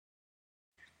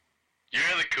You're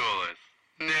the coolest.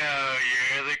 No,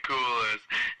 you're the coolest.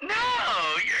 No,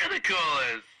 you're the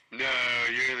coolest. No,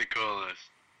 you're the coolest.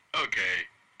 Okay,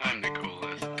 I'm the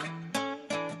coolest.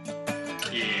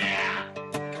 Yeah,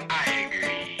 I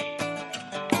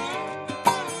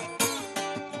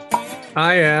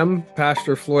I am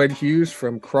Pastor Floyd Hughes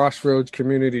from Crossroads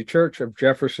Community Church of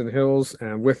Jefferson Hills,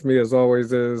 and with me, as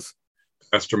always, is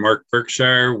Pastor Mark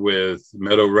Berkshire with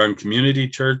Meadow Run Community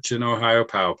Church in Ohio,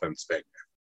 Powell, Pennsylvania.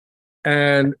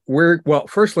 and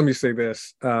first, let me say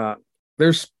this.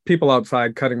 There's people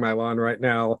outside cutting my lawn right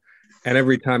now, and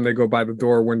every time they go by the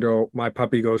door window, my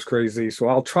puppy goes crazy. So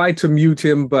I'll try to mute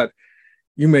him, but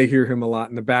you may hear him a lot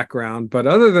in the background. But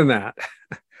other than that,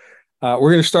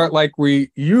 we're going to start like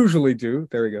we usually do.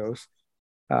 There he goes.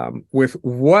 With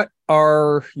what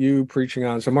are you preaching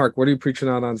on? So, Mark, what are you preaching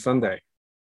on Sunday?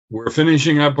 We're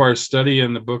finishing up our study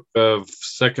in the book of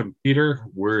 2 Peter.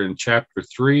 We're in chapter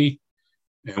 3,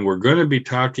 and we're going to be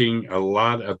talking a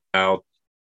lot about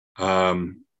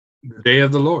the day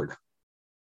of the Lord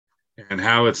and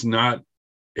how it's not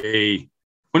a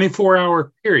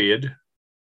 24-hour period.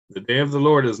 The day of the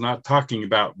Lord is not talking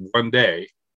about one day.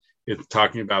 It's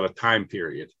talking about a time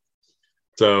period.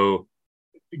 So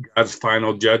God's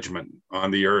final judgment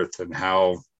on the earth and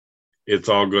how it's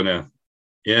all going to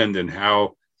end and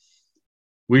how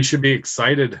we should be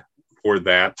excited for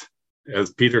that,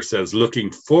 as Peter says,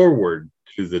 looking forward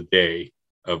to the day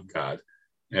of God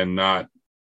and not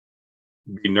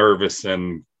be nervous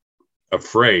and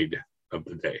afraid of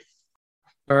the day.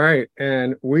 All right.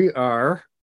 And we are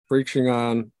preaching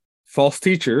on false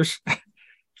teachers,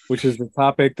 which is the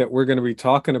topic that we're going to be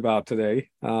talking about today,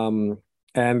 and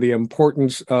the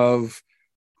importance of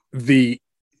the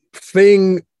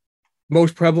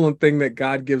most prevalent thing that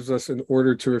God gives us in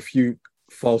order to refute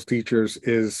false teachers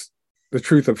is the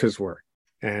truth of his word.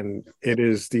 And it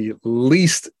is the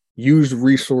least used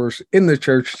resource in the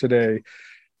church today.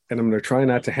 And I'm going to try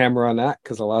not to hammer on that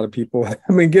because a lot of people have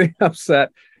been getting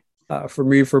upset for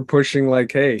me for pushing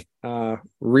like, hey,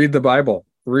 read the Bible.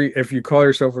 If you call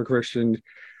yourself a Christian,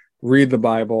 read the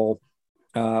Bible.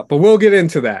 But we'll get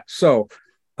into that. So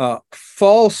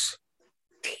false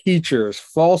teachers,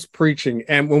 false preaching.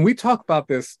 And when we talk about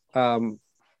this, when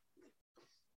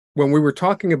we were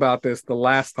talking about this the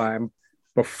last time,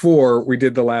 before we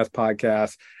did the last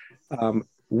podcast,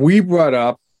 we brought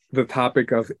up the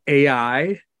topic of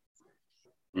AI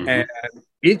and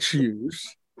its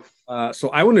use. So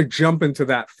I want to jump into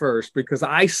that first because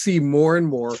I see more and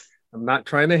more, I'm not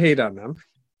trying to hate on them,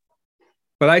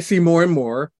 but I see more and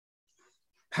more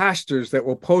pastors that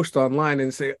will post online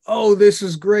and say, oh, this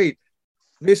is great.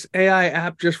 This AI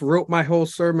app just wrote my whole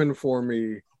sermon for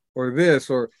me, or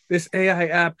this AI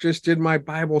app just did my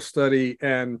Bible study.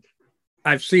 And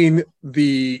I've seen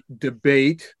the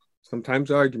debate, sometimes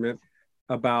argument,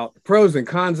 about the pros and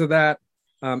cons of that.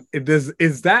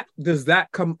 Does that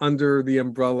come under the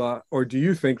umbrella, or do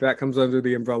you think that comes under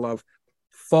the umbrella of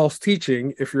false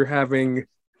teaching if you're having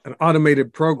an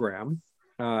automated program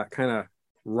kind of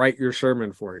write your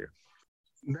sermon for you?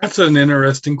 That's an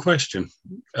interesting question.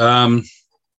 I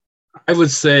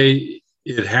would say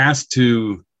it has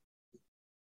to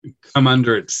come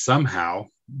under it somehow,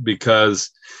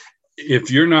 because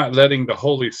if you're not letting the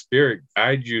Holy Spirit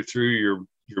guide you through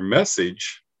your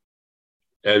message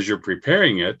as you're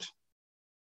preparing it,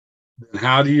 then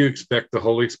how do you expect the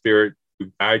Holy Spirit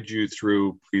to guide you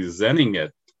through presenting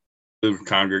it to the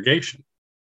congregation?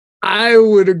 I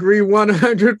would agree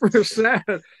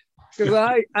 100%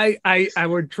 because I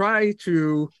would try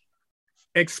to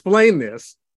explain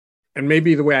this, and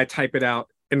maybe the way I type it out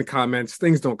in the comments,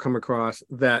 things don't come across,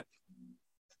 that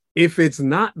if it's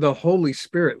not the Holy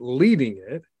Spirit leading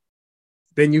it,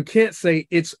 then you can't say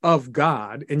it's of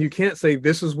God, and you can't say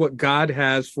this is what God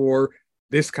has for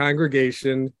this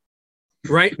congregation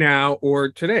right now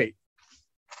or today.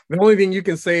 The only thing you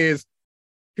can say is,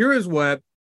 here is what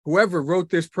whoever wrote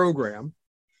this program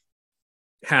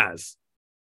has.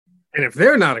 And if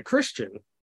they're not a Christian,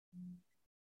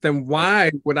 then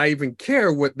why would I even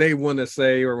care what they want to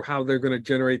say or how they're going to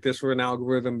generate this or an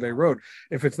algorithm they wrote?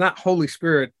 If it's not Holy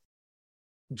Spirit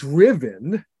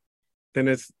driven, then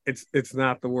it's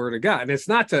not the word of God. And it's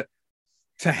not to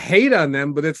hate on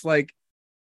them, but it's like,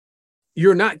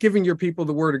 you're not giving your people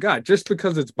the word of God. Just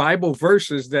because it's Bible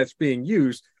verses that's being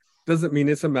used doesn't mean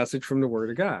it's a message from the word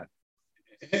of God.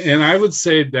 And I would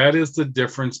say that is the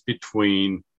difference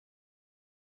between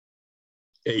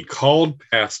a called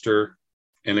pastor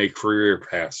and a career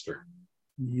pastor.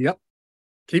 Yep.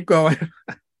 Keep going.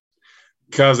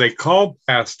 Because a called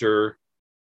pastor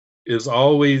is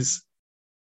always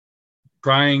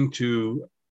trying to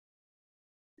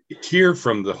hear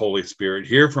from the Holy Spirit,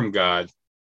 hear from God,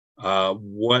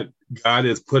 what God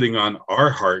is putting on our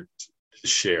heart to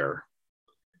share.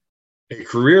 A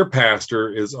career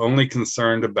pastor is only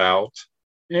concerned about,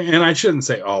 and I shouldn't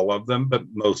say all of them, but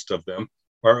most of them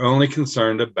are only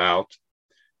concerned about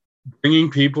bringing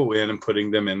people in and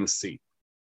putting them in the seat.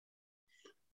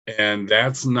 And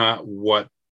that's not what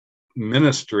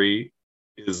ministry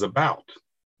is about.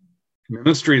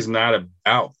 Ministry is not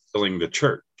about filling the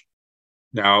church.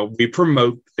 Now, we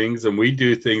promote things and we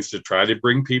do things to try to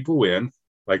bring people in,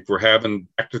 like we're having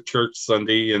Back to Church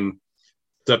Sunday in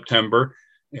September,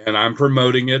 and I'm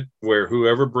promoting it where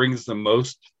whoever brings the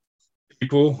most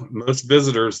people, most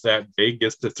visitors that day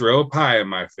gets to throw a pie in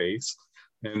my face.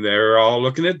 And they're all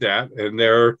looking at that and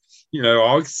they're,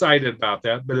 all excited about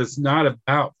that. But it's not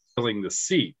about filling the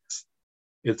seats.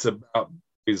 It's about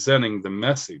presenting the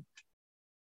message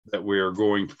that we are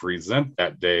going to present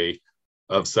that day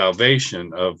of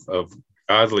salvation, of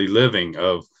godly living,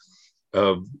 of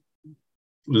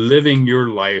living your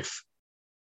life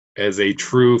as a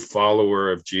true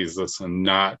follower of Jesus and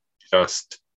not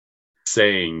just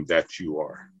saying that you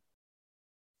are.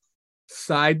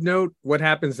 Side note, what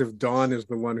happens if Dawn is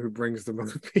the one who brings the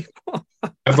most people?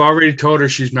 I've already told her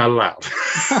she's not allowed.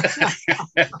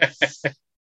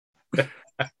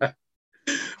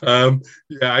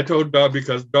 I told Dawn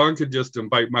because Dawn could just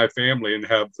invite my family and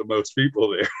have the most people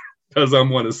there because I'm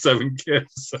one of 7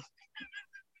 kids. All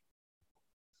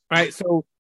right, so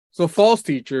false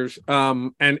teachers,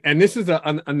 and this is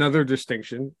another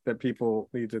distinction that people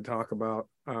need to talk about.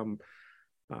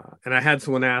 And I had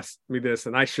someone ask me this,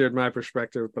 and I shared my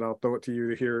perspective, but I'll throw it to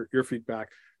you to hear your feedback.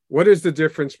 What is the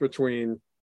difference between,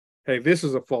 hey, this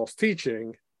is a false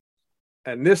teaching,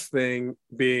 and this thing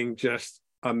being just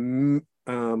a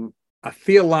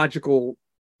theological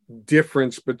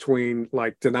difference between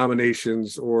like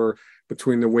denominations or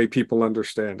between the way people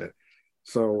understand it?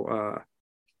 So,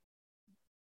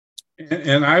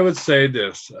 and I would say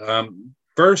this,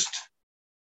 first,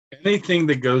 anything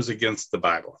that goes against the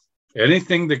Bible,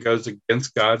 anything that goes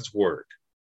against God's word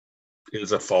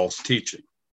is a false teaching.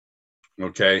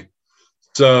 Okay.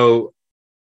 So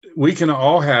we can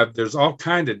all there's all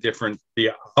kinds of different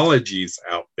theologies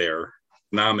out there,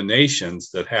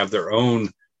 denominations that have their own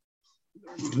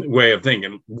way of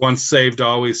thinking. Once saved,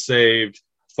 always saved,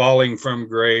 falling from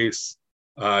grace.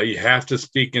 You have to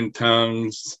speak in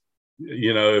tongues.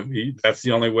 That's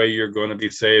the only way you're going to be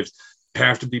saved. You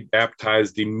have to be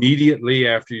baptized immediately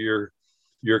after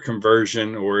your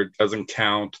conversion or it doesn't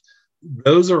count.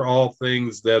 Those are all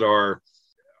things that are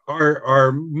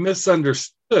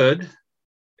misunderstood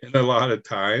in a lot of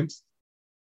times.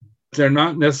 They're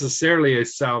not necessarily a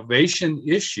salvation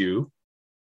issue.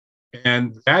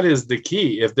 And that is the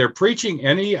key. If they're preaching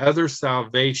any other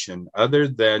salvation other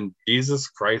than Jesus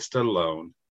Christ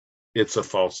alone, it's a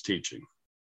false teaching.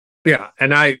 Yeah.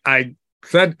 And I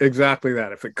said exactly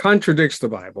that. If it contradicts the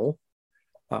Bible,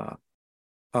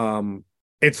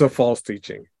 it's a false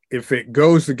teaching. If it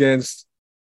goes against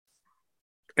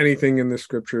anything in the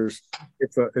scriptures,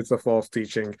 it's a false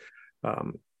teaching.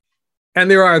 And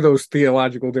there are those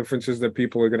theological differences that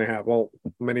people are going to have. Well,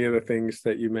 many of the things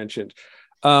that you mentioned.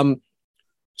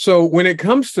 So when it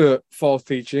comes to false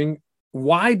teaching,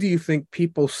 why do you think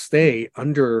people stay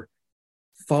under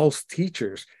false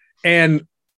teachers? And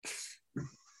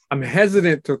I'm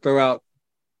hesitant to throw out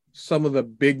some of the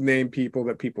big name people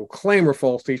that people claim are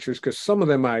false teachers, because some of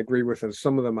them I agree with and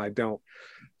some of them I don't.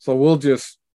 So we'll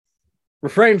just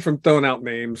refrain from throwing out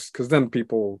names, because then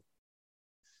people,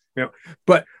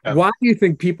 but why do you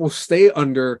think people stay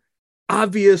under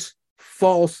obvious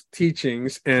false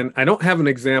teachings? And I don't have an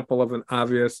example of an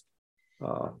obvious,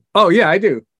 oh yeah, I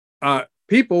do.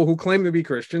 People who claim to be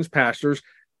Christians, pastors,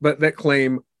 but that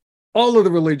claim all of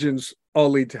the religions all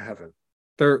lead to heaven.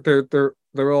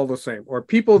 They're all the same. Or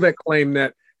people that claim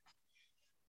that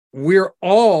we're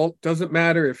all, doesn't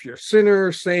matter if you're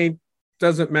sinner, saint,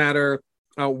 doesn't matter.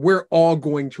 We're all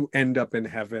going to end up in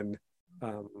heaven.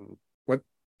 What's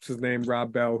his name?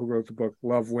 Rob Bell, who wrote the book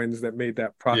Love Wins, that made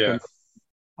that proclamation.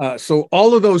 Yeah. So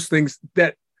all of those things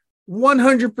that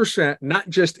 100%, not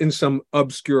just in some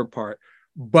obscure part,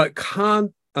 but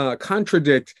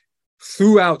contradict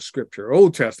throughout Scripture,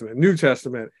 Old Testament, New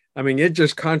Testament. I mean, it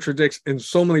just contradicts in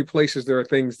so many places. There are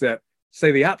things that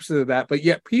say the opposite of that, but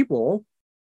yet people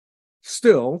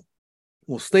still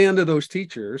will stay under those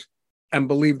teachers and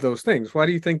believe those things. Why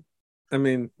do you think? I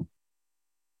mean,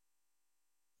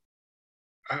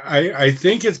 I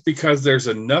think it's because there's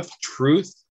enough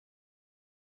truth.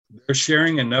 They're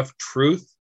sharing enough truth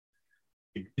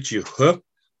to get you hooked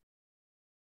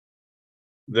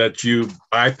that you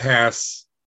bypass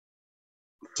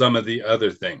some of the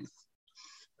other things.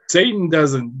 Satan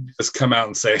doesn't just come out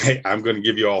and say, hey, I'm going to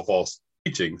give you all false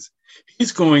teachings.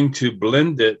 He's going to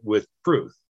blend it with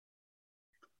truth.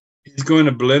 He's going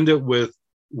to blend it with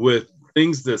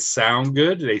things that sound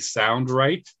good. They sound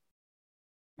right.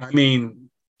 I mean,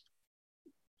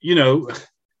 you know,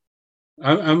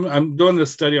 I'm doing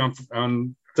this study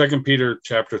on 2 Peter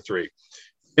chapter 3.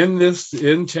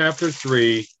 In chapter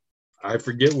 3, I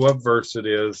forget what verse it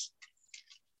is,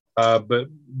 but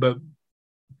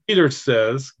Peter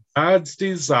says God's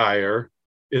desire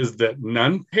is that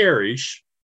none perish,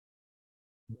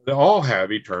 but all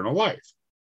have eternal life.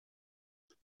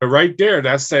 But right there,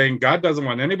 that's saying God doesn't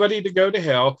want anybody to go to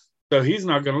hell, so he's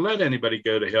not going to let anybody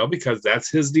go to hell because that's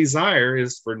his desire,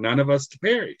 is for none of us to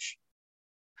perish.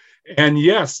 And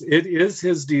yes, it is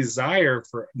his desire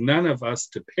for none of us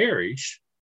to perish,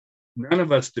 none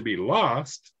of us to be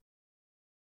lost,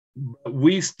 but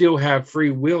we still have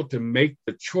free will to make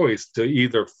the choice to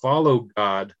either follow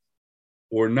God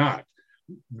or not.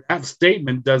 That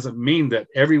statement doesn't mean that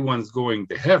everyone's going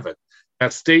to heaven.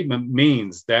 That statement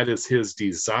means that is his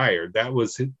desire. That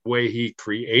was the way he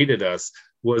created us,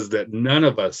 was that none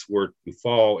of us were to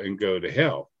fall and go to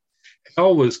hell.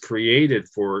 Hell was created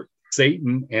for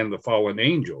Satan and the fallen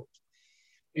angels.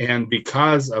 And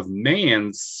because of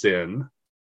man's sin,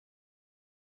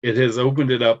 it has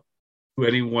opened it up to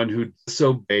anyone who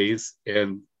disobeys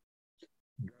and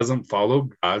doesn't follow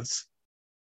God's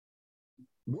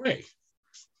way.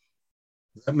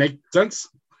 Does that make sense?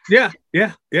 Yeah.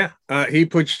 He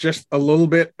puts just a little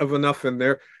bit of enough in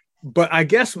there. But I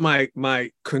guess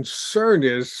my concern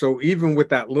is, so even with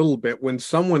that little bit, when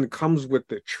someone comes with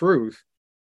the truth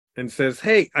and says,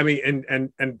 hey, I mean,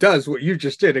 and does what you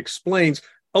just did, explains,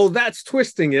 oh, that's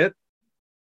twisting it.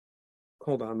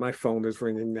 Hold on, my phone is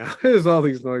ringing now. There's all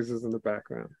these noises in the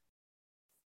background.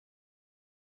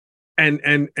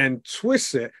 And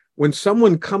twists it. When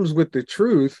someone comes with the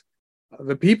truth,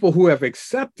 the people who have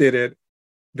accepted it,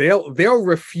 they'll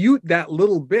refute that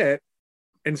little bit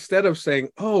instead of saying,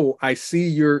 oh, I see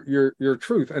your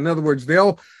truth. In other words,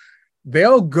 they'll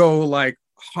go like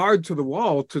hard to the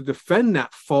wall to defend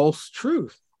that false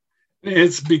truth.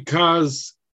 It's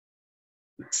because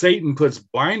Satan puts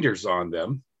blinders on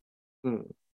them.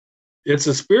 It's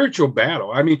a spiritual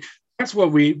battle. I mean, that's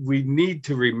what we need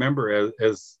to remember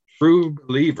as true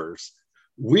believers.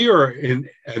 We are in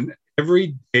an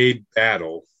everyday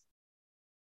battle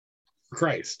for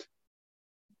Christ.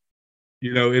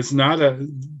 You know, it's not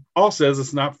Paul says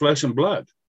it's not flesh and blood,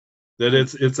 that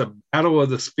it's a battle of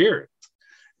the spirit.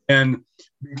 And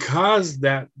because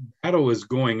that battle is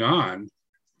going on,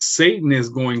 Satan is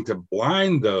going to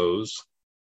blind those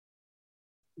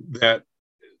that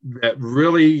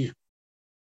really,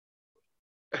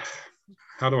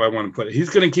 how do I want to put it? He's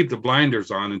going to keep the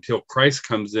blinders on until Christ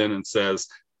comes in and says,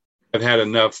 I've had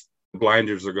enough. The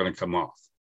blinders are going to come off.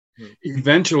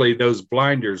 Eventually, those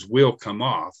blinders will come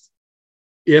off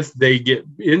if they get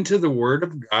into the Word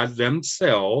of God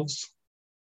themselves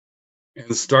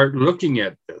and start looking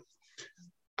at this.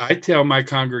 I tell my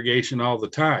congregation all the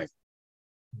time,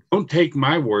 don't take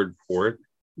my word for it.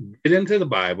 Get into the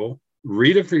Bible,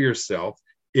 read it for yourself.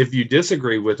 If you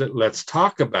disagree with it, let's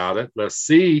talk about it. Let's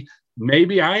see,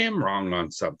 maybe I am wrong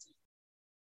on something.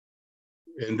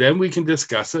 And then we can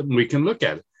discuss it and we can look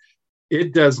at it.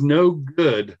 It does no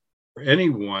good for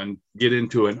anyone to get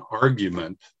into an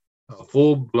argument, a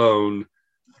full-blown,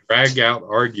 drag-out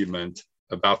argument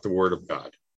about the Word of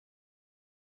God.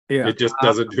 Yeah, it just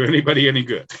doesn't do anybody any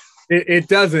good. It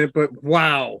doesn't, but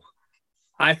wow.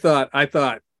 I thought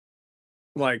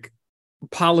like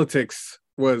politics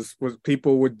was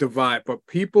people would divide, but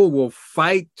people will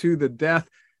fight to the death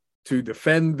to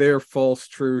defend their false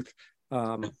truth,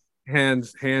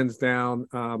 hands down.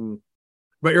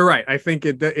 But you're right. I think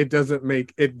it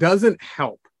doesn't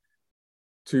help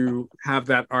to have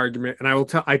that argument. And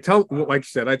I tell, like you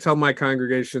said, I tell my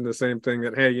congregation the same thing,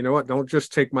 that, hey, you know what? Don't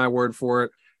just take my word for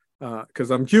it,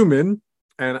 because I'm human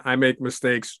and I make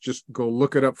mistakes. Just go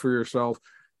look it up for yourself.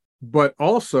 But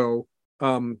also,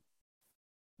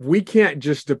 we can't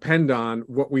just depend on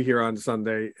what we hear on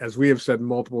Sunday. As we have said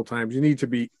multiple times, you need to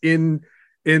be in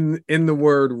the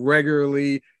Word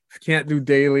regularly. If you can't do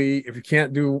daily, if you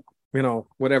can't do,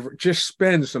 whatever, just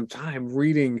spend some time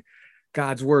reading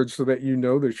God's Word so that you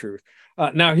know the truth.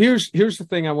 Now, here's the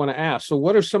thing I want to ask. So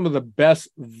what are some of the best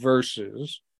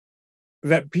verses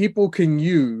that people can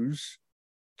use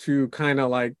to kind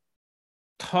of like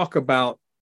talk about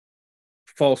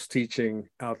false teaching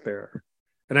out there?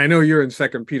 And I know you're in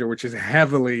 2 Peter, which is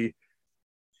heavily.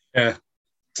 Yeah.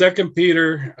 2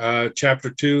 Peter chapter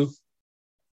 2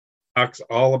 talks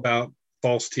all about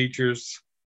false teachers.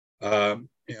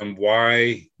 and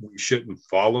why we shouldn't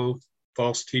follow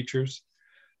false teachers.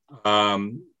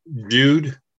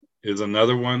 Jude is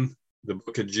another one. The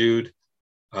book of Jude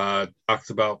talks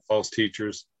about false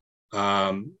teachers.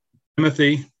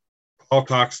 Timothy, Paul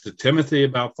talks to Timothy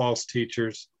about false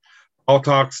teachers. Paul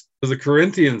talks to the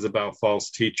Corinthians about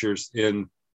false teachers in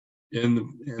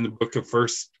the book of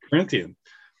First Corinthians.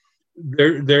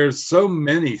 There's so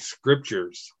many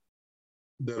scriptures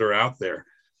that are out there,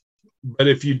 but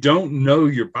if you don't know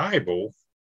your Bible,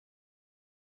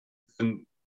 then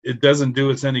it doesn't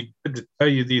do us any good to tell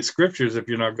you these scriptures if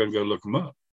you're not going to go look them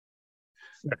up.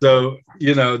 So,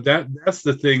 that's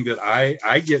the thing that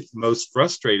I get most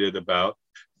frustrated about.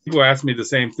 People ask me the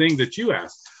same thing that you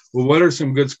asked. Well, what are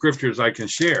some good scriptures I can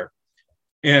share?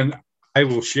 And I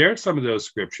will share some of those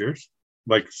scriptures,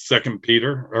 like 2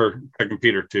 Peter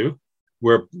 2,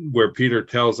 where Peter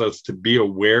tells us to be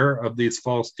aware of these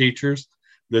false teachers,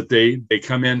 that they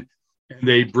come in and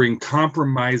they bring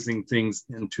compromising things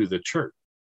into the church.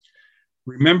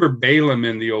 Remember Balaam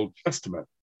in the Old Testament.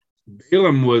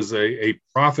 Balaam was a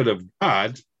prophet of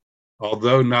God,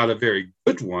 although not a very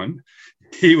good one.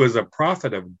 He was a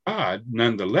prophet of God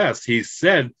nonetheless. He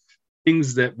said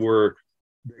things that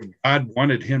God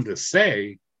wanted him to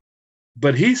say,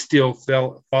 but he still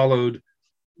followed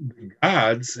the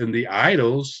gods and the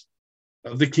idols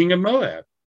of the king of Moab.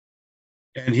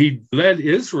 And he led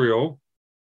Israel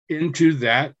into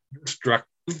that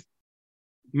destructive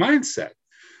mindset.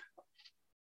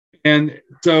 And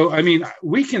so,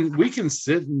 we can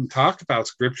sit and talk about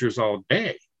scriptures all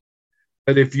day,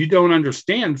 but if you don't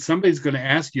understand, somebody's going to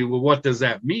ask you, well, what does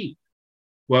that mean?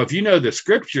 Well, if you know the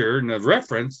scripture and the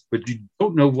reference, but you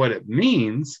don't know what it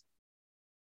means,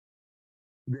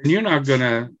 then you're not going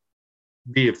to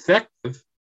be effective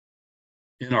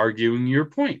in arguing your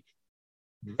point.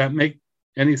 Does that make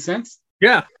any sense?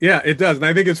 Yeah, it does. And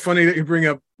I think it's funny that you bring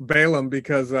up Balaam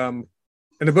because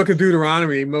in the book of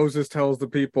Deuteronomy, Moses tells the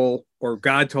people, or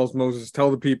God tells Moses,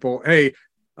 tell the people, hey,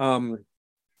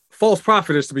 false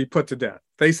prophet is to be put to death.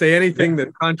 If they say anything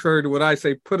that's contrary to what I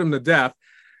say, put them to death.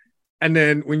 And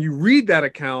then when you read that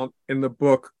account in the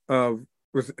book of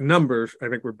Numbers, I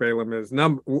think where Balaam is,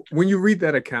 when you read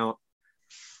that account,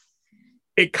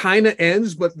 it kind of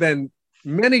ends, but then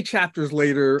many chapters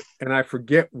later, and I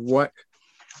forget what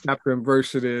chapter and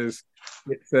verse it is,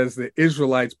 it says the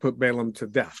Israelites put Balaam to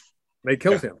death. They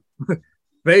killed him.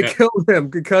 They killed him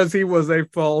because he was a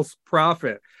false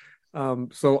prophet.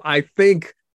 So I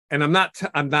think, and I'm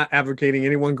not advocating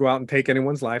anyone go out and take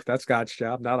anyone's life. That's God's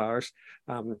job, not ours.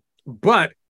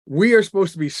 But we are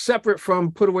supposed to be separate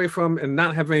from, put away from, and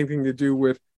not have anything to do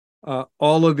with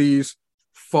all of these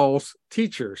false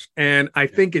teachers. And I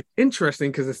think it's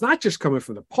interesting because it's not just coming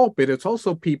from the pulpit, it's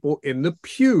also people in the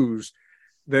pews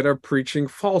that are preaching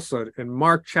falsehood. In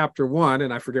Mark chapter 1,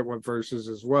 and I forget what verses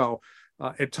as well,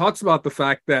 it talks about the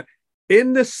fact that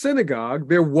in the synagogue,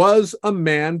 there was a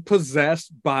man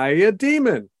possessed by a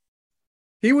demon.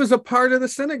 He was a part of the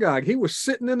synagogue. He was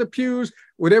sitting in the pews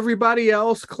with everybody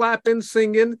else, clapping,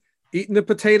 singing, eating the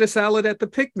potato salad at the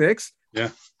picnics. Yeah.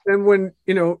 And when,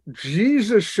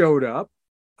 Jesus showed up,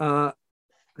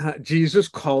 Jesus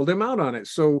called him out on it.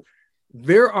 So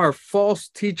there are false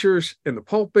teachers in the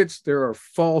pulpits. There are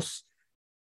false,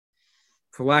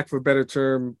 for lack of a better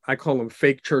term, I call them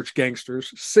fake church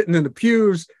gangsters sitting in the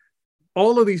pews.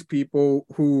 All of these people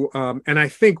who, and I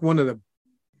think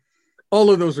all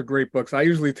of those are great books. I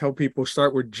usually tell people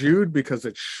start with Jude because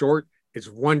it's short. It's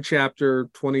one chapter,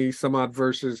 20 some odd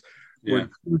verses, where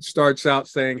Jude starts out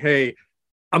saying, hey,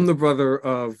 I'm the brother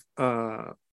of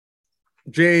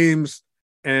James,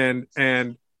 and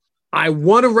I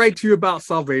want to write to you about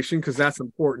salvation because that's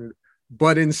important.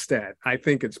 But instead, I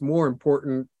think it's more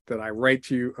important that I write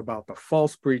to you about the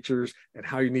false preachers and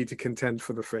how you need to contend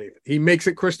for the faith. He makes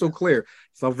it crystal clear.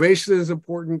 Salvation is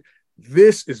important.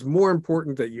 This is more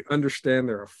important that you understand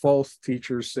there are false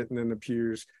teachers sitting in the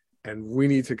pews, and we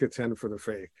need to contend for the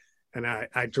faith. And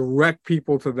I direct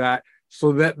people to that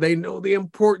so that they know the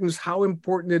importance, how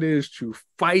important it is to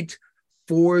fight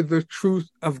for the truth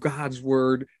of God's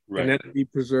word, and that it be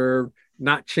preserved,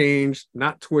 not changed,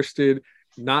 not twisted,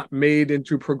 not made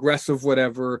into progressive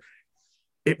whatever.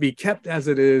 It be kept as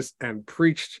it is and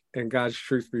preached, and God's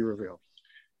truth be revealed.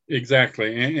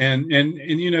 Exactly. And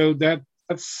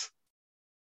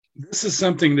this is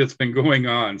something that's been going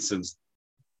on since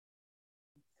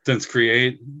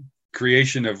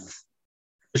creation of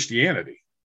Christianity.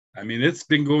 It's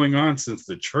been going on since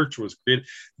the church was created,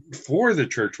 before the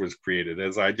church was created,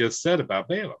 as I just said about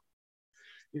Balaam.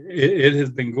 It has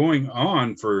been going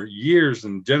on for years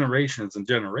and generations and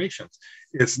generations.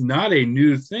 It's not a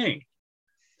new thing.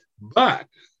 But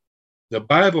the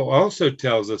Bible also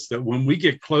tells us that when we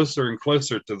get closer and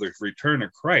closer to the return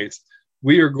of Christ,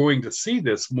 we are going to see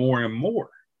this more and more.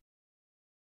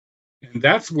 And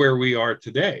that's where we are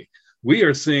today. We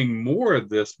are seeing more of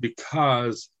this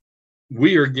because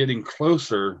we are getting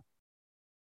closer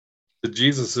to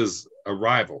Jesus's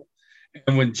arrival.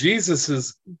 And when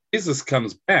Jesus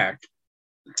comes back,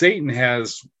 Satan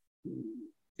has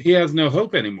no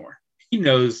hope anymore. He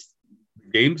knows the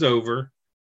game's over.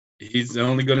 He's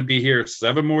only going to be here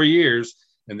 7 more years,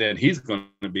 and then he's going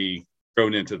to be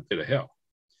thrown into the pit of hell.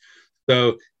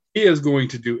 So he is going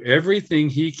to do everything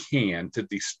he can to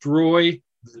destroy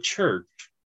the church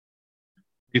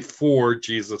before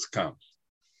Jesus comes.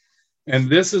 And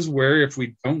this is where, if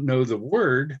we don't know the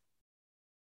word,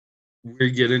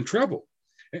 we get in trouble.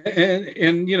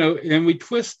 And you know, and we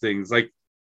twist things. Like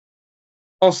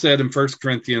Paul said in 1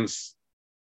 Corinthians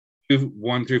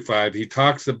 2:1-5, he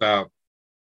talks about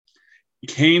he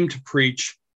came to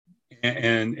preach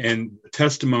and the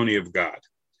testimony of God,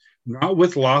 not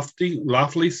with lofty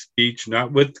speech,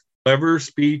 not with clever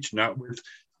speech, not with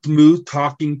smooth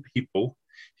talking people.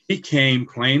 He came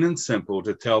plain and simple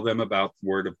to tell them about the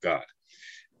word of God.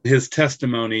 His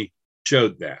testimony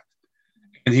showed that.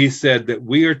 And he said that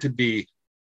we are to be,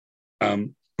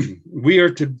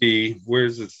 where's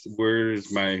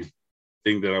my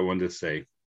thing that I wanted to say?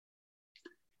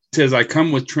 He says, I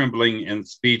come with trembling and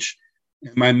speech,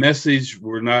 and my message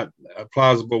were not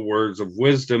plausible words of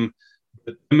wisdom,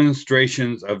 but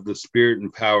demonstrations of the Spirit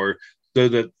and power, so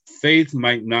that faith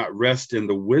might not rest in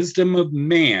the wisdom of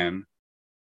man,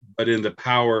 but in the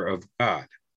power of God.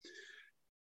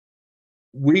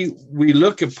 We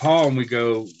look at Paul and we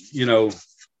go, you know,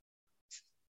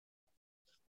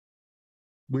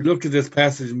 we look at this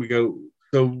passage and we go,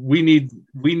 so we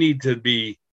need to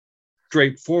be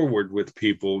straightforward with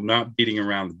people, not beating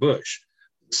around the bush.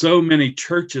 So many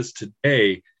churches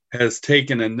today has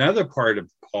taken another part of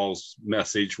Paul's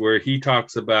message where he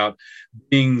talks about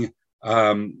being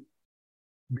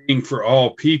for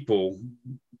all people,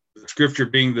 the scripture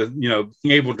being being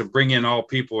able to bring in all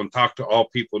people and talk to all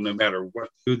people, no matter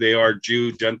who they are,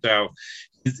 Jew, Gentile.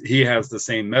 He has the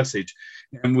same message,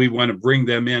 and we want to bring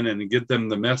them in and get them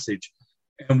the message.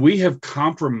 And we have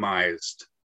compromised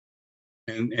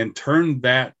and turned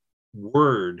that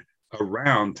word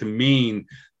around to mean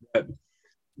that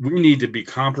we need to be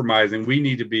compromising. We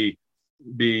need to be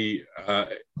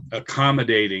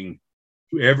accommodating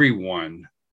to everyone,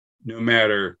 no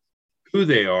matter who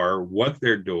they are, what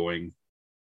they're doing.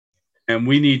 And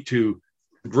we need to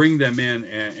bring them in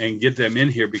and get them in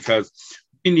here, because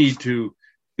we need to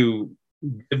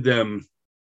give them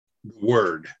the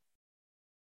word.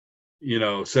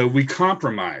 So we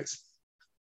compromise.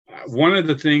 One of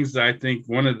the things that I think,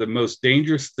 one of the most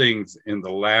dangerous things in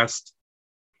the last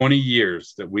 20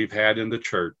 years that we've had in the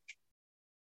church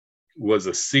was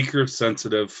a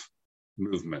seeker-sensitive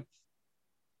movement.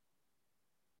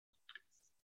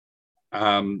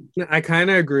 I kind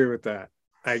of agree with that.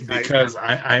 Because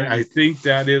I think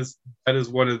that is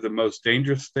one of the most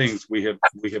dangerous things we have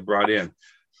brought in,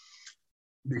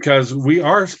 because we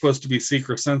are supposed to be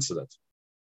seeker sensitive.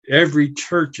 Every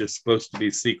church is supposed to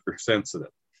be seeker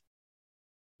sensitive,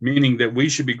 meaning that we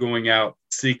should be going out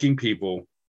seeking people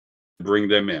to bring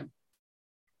them in.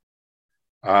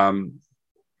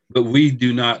 But we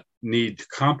do not need to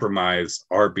compromise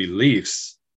our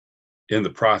beliefs in the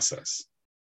process.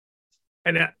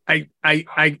 And I'm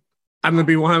going to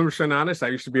be 100% honest. I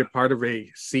used to be a part of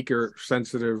a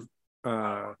seeker-sensitive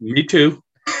Me too.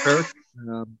 church.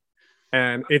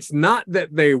 And it's not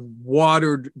that they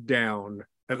watered down,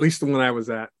 at least the one I was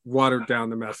at, watered down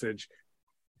the message.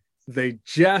 They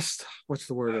just, what's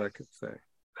the word that I could say?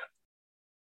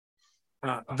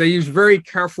 They use very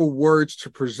careful words to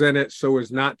present it so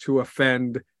as not to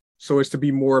offend, so as to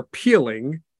be more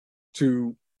appealing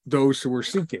to those who are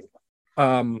seeking.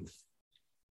 And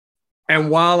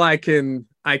while I can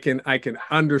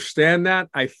understand that,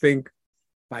 I think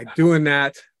by doing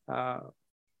that,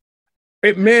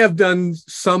 it may have done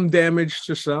some damage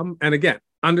to some. And again,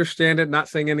 understand it, not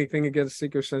saying anything against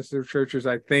seeker-sensitive churches.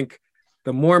 I think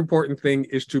the more important thing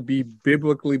is to be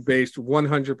biblically based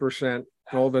 100%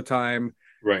 all the time.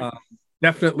 Right.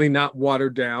 Definitely not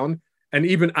watered down. And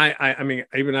even I mean,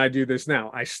 even I do this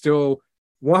now. I still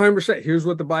 100%. Here's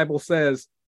what the Bible says.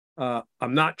 I'm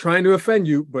not trying to offend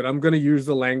you, but I'm going to use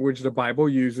the language the Bible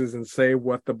uses and say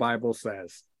what the Bible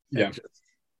says. Yeah.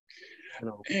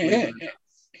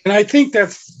 And I think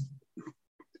that's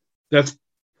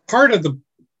part of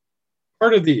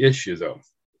the issue, though,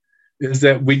 is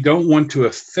that we don't want to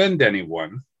offend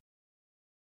anyone,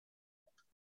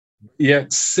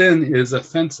 yet sin is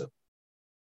offensive.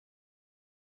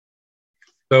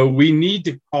 So we need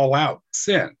to call out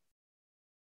sin,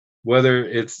 whether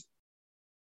it's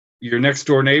your next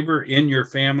door neighbor, in your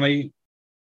family,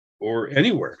 or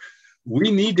anywhere. We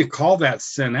need to call that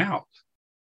sin out.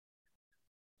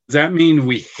 Does that mean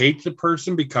we hate the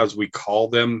person because we call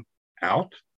them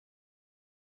out?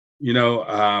 You know,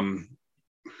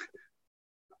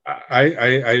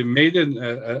 I made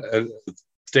a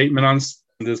statement on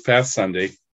this past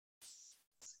Sunday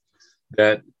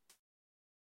that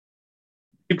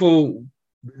the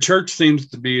church seems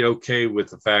to be okay with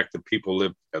the fact that people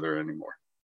live together anymore.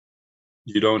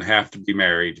 You don't have to be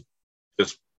married,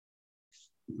 just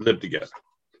live together.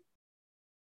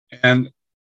 And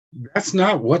that's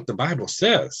not what the Bible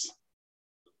says.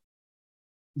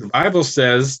 The Bible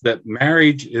says that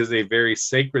marriage is a very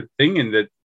sacred thing, and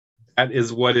that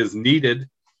is what is needed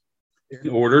in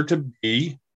order to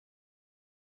be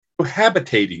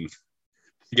cohabitating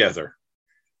together.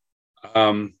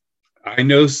 I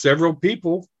know several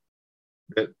people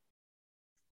that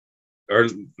are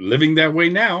living that way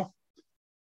now.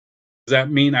 Does that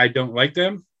mean I don't like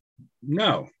them?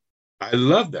 No, I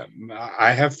love them.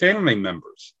 I have family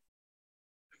members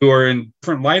who are in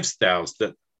different lifestyles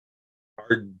that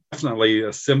are definitely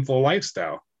a sinful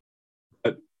lifestyle.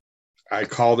 But I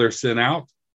call their sin out,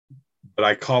 but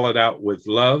I call it out with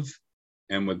love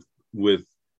and with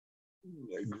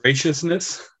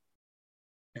graciousness,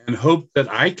 and hope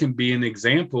that I can be an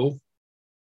example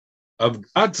of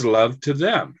God's love to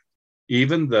them.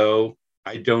 Even though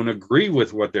I don't agree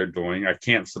with what they're doing, I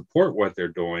can't support what they're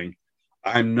doing,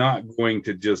 I'm not going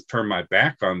to just turn my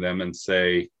back on them and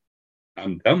say,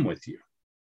 I'm done with you.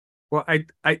 Well,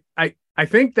 I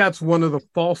think that's one of the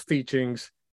false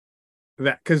teachings,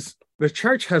 that because the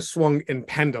church has swung in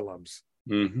pendulums,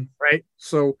 right?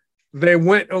 So they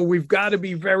went, oh, we've got to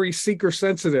be very seeker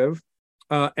sensitive.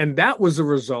 And that was a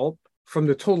result from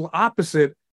the total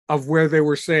opposite of where they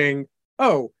were saying,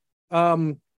 oh,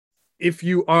 if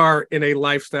you are in a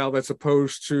lifestyle that's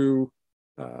opposed to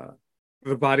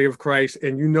the body of Christ,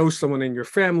 and you know someone in your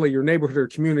family, your neighborhood, or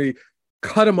community,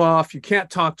 cut them off. You can't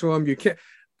talk to them. You can't.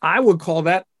 I would call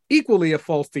that equally a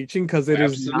false teaching, because it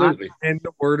is not in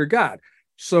the Word of God.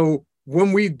 So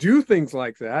when we do things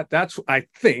like that, that's, I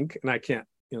think, and I can't,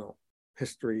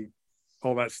 history,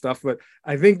 all that stuff, but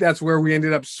I think that's where we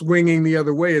ended up swinging the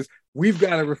other way, is we've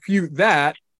got to refute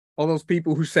that. All those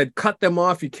people who said, cut them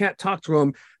off, you can't talk to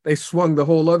them, they swung the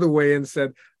whole other way and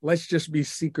said, let's just be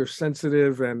seeker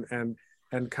sensitive and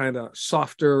kind of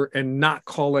softer and not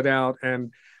call it out.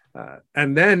 And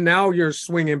then now you're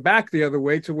swinging back the other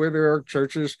way to where there are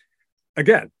churches,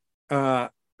 again,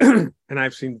 and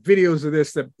I've seen videos of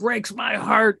this that breaks my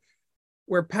heart,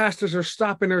 where pastors are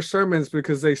stopping their sermons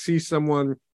because they see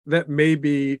someone that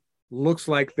maybe looks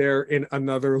like they're in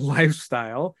another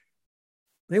lifestyle.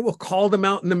 They will call them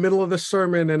out in the middle of the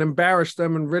sermon and embarrass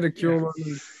them and ridicule them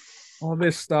and all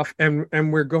this stuff. And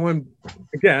we're going,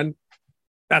 again,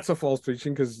 that's a false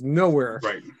teaching, because nowhere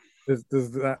is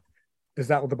that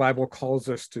what the Bible calls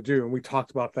us to do. And we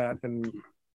talked about that in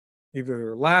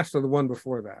either the last or the one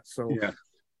before that. So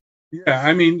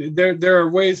I mean, there are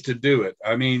ways to do it.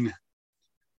 I mean,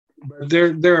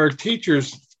 there are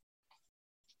teachers,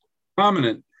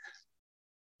 prominent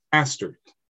pastors,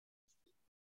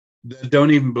 that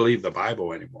don't even believe the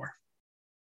Bible anymore.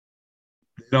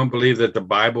 They don't believe that the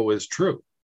Bible is true.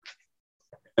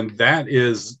 And that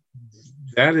is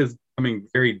becoming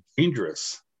very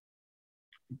dangerous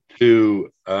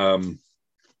to a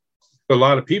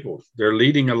lot of people. They're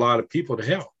leading a lot of people to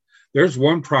hell. There's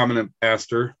one prominent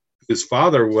pastor, his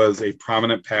father was a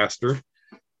prominent pastor,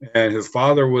 and his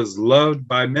father was loved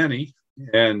by many.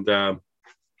 And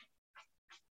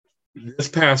this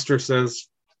pastor says,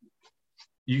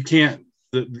 you can't,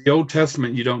 the Old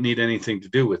Testament, you don't need anything to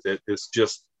do with it. It's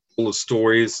just full of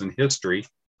stories and history.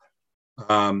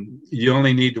 You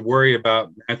only need to worry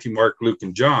about Matthew, Mark, Luke,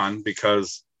 and John,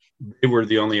 because they were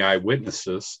the only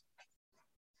eyewitnesses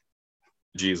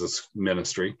to Jesus'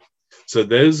 ministry. So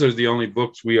those are the only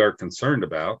books we are concerned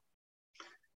about.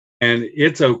 And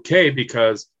it's okay,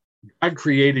 because God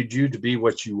created you to be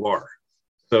what you are.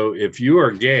 So if you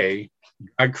are gay,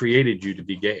 God created you to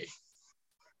be gay.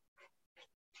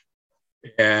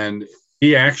 And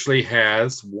he actually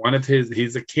has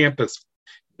he's a campus,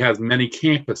 he has many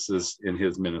campuses in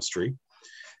his ministry.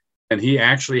 And he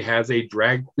actually has a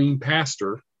drag queen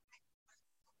pastor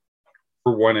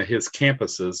for one of his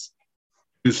campuses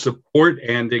to support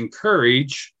and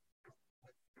encourage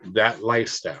that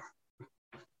lifestyle.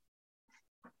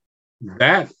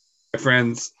 That, my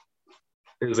friends,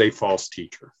 is a false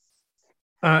teacher.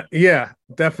 Yeah,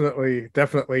 definitely.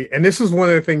 And this is one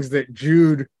of the things that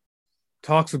Jude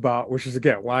talks about, which is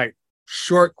again why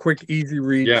short, quick, easy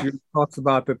read. Yeah. Jude talks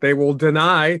about that they will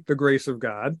deny the grace of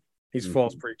God. These Mhm.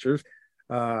 false preachers,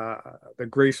 the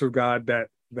grace of God that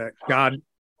God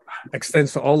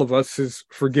extends to all of us, His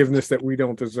forgiveness that we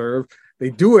don't deserve. They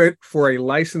do it for a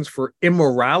license for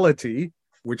immorality,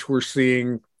 which we're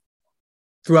seeing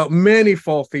throughout many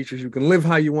false teachers. You can live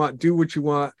how you want, do what you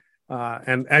want,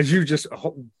 and as you just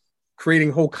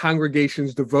creating whole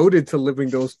congregations devoted to living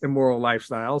those immoral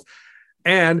lifestyles,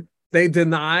 and they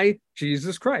deny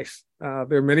Jesus Christ.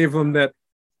 There are many of them that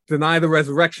deny the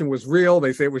resurrection was real.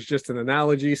 They say it was just an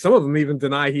analogy. Some of them even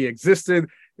deny He existed.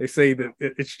 They say that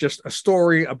it's just a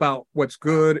story about what's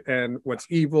good and what's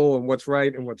evil and what's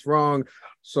right and what's wrong.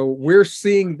 So we're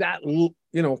seeing that,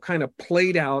 kind of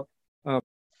played out,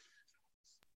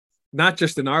 not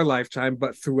just in our lifetime,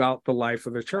 but throughout the life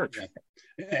of the church.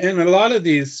 And a lot of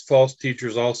these false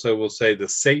teachers also will say that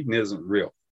Satan isn't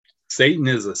real. Satan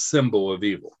is a symbol of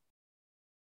evil.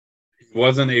 He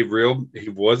wasn't a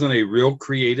real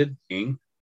created being,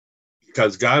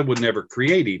 because God would never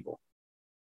create evil.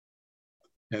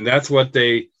 And that's what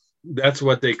they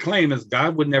claim, is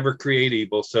God would never create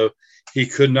evil, so He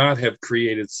could not have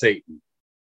created Satan.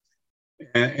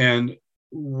 And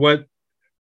what,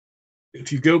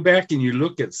 if you go back and you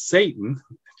look at Satan,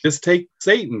 just take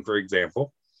Satan, for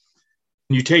example,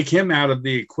 and you take him out of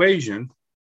the equation,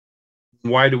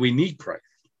 why do we need Christ?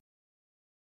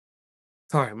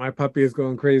 Sorry, my puppy is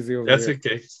going crazy over That's here.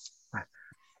 okay.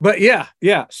 But yeah.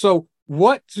 So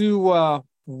what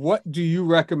do you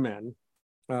recommend?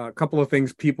 A couple of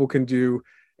things people can do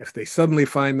if they suddenly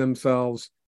find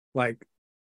themselves, like,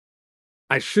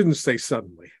 I shouldn't say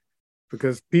suddenly,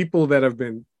 because people that have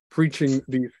been preaching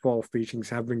these false teachings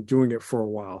have been doing it for a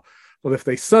while. But if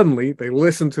they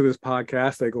listen to this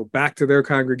podcast, they go back to their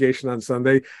congregation on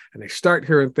Sunday and they start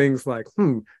hearing things like,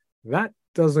 that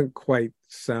doesn't quite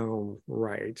sound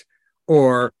right.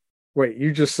 Or, wait,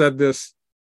 you just said this,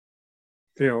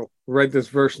 read this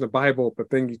verse in the Bible, but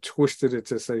then you twisted it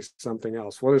to say something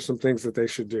else. What are some things that they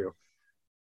should do?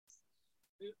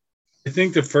 I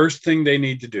think the first thing they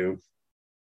need to do,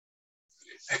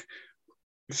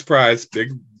 surprise,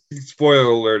 big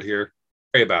spoiler alert here,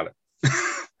 pray about it.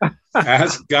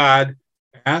 Ask God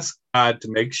to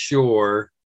make sure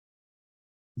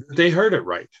that they heard it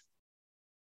right.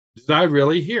 Did I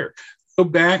really hear? Go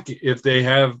back if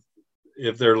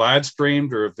they're live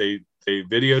streamed, or if they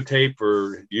videotape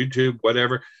or YouTube,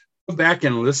 whatever, go back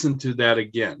and listen to that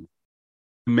again.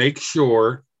 Make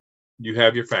sure you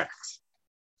have your facts.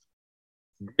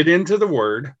 Get into the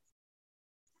Word,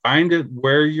 find it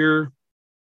where you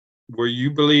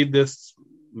believe this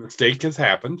mistake has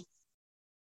happened.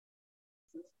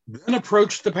 Then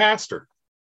approach the pastor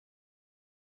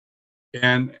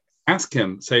and ask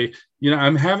him, say,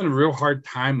 I'm having a real hard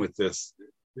time with this.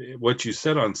 What you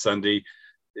said on Sunday,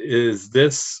 is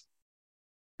this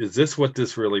what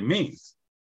this really means?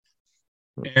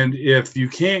 And if you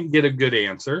can't get a good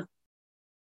answer,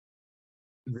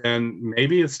 then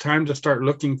maybe it's time to start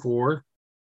looking for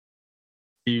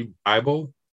the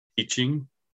Bible teaching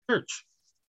church.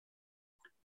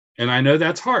 And I know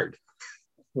that's hard.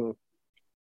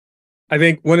 I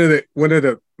think one of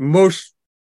the most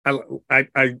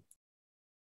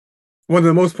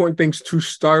important things to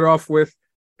start off with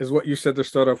is what you said to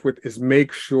start off with, is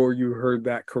make sure you heard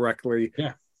that correctly.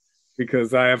 Yeah.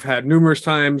 Because I have had numerous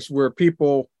times where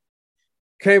people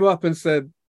came up and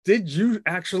said, "Did you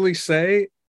actually say?"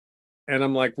 And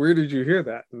I'm like, "Where did you hear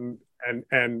that?"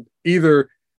 And either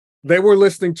they weren't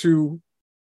listening to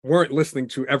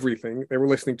everything. They were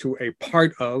listening to a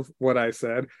part of what I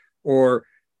said, or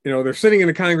they're sitting in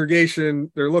a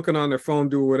congregation, they're looking on their phone,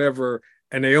 do whatever,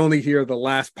 and they only hear the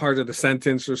last part of the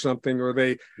sentence or something, or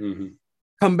they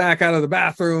come back out of the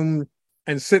bathroom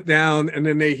and sit down, and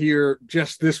then they hear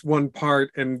just this one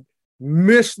part and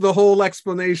miss the whole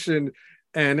explanation.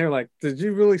 And they're like, "Did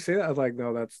you really say that?" I was like,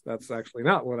 "No, that's actually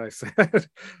not what I said."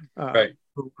 Right.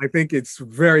 I think it's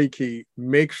very key.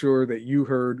 Make sure that you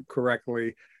heard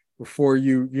correctly before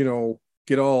you,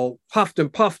 get all puffed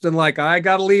and puffed and like, "I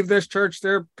got to leave this church."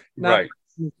 They're not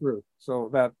through. So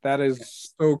that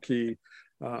is so key.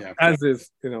 As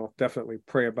is, definitely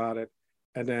pray about it,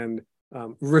 and then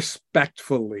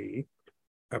respectfully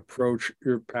approach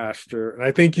your pastor. And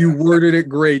I think you worded it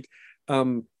great.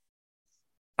 I'm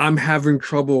having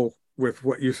trouble with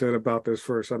what you said about this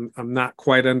verse. I'm not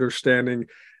quite understanding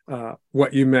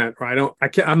what you meant. Or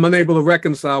I'm unable to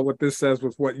reconcile what this says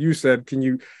with what you said. Can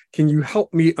you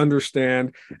help me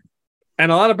understand? And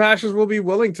a lot of pastors will be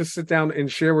willing to sit down and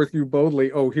share with you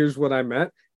boldly, "Oh, here's what I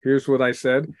meant. Here's what I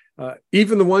said."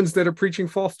 even the ones that are preaching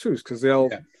false truths, because they'll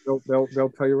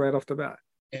tell you right off the bat.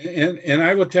 And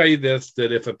I will tell you this,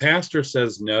 that if a pastor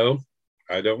says, no,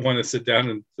 I don't want to sit down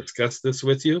and discuss this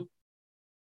with you,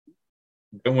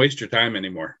 don't waste your time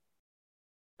anymore.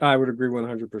 I would agree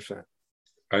 100%.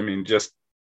 I mean, just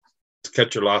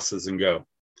cut your losses and go.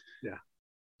 Yeah.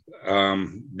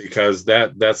 Because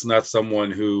that's not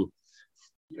someone who,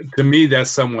 to me,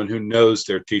 that's someone who knows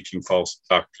they're teaching false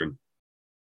doctrine.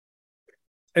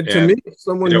 And to me,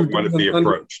 someone who don't want to be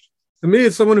approached. To me,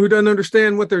 it's someone who doesn't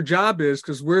understand what their job is,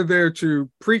 because we're there to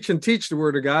preach and teach the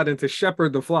word of God and to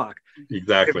shepherd the flock.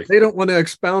 Exactly. If they don't want to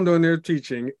expound on their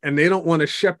teaching and they don't want to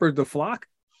shepherd the flock,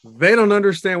 they don't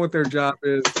understand what their job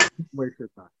is. Waste their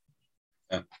time.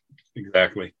 Yeah,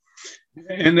 exactly.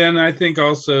 And then I think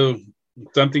also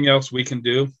something else we can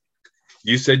do.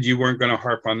 You said you weren't going to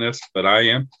harp on this, but I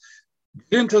am.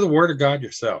 Get into the word of God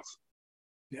yourself.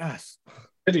 Yes.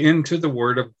 Get into the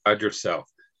word of God yourself.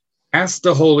 Ask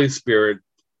the Holy Spirit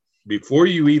before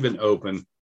you even open,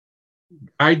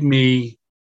 guide me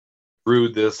through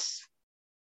this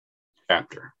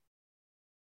chapter.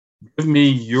 Give me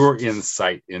your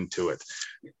insight into it.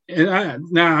 And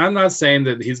now I'm not saying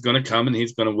that he's going to come and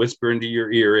he's going to whisper into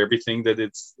your ear everything that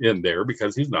it's in there,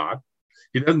 because he's not.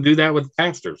 He doesn't do that with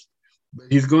pastors. But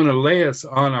he's going to lay us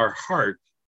on our heart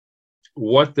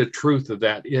what the truth of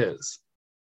that is.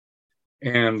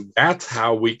 And that's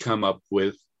how we come up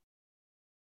with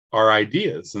our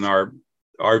ideas and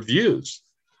our views.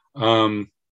 And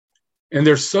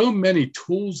there's so many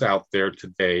tools out there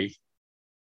today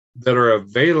that are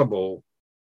available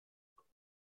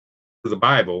for the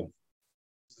Bible.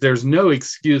 There's no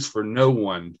excuse for no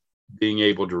one being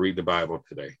able to read the Bible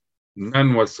today.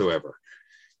 None whatsoever.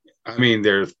 I mean,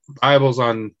 there's Bibles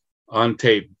on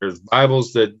tape. There's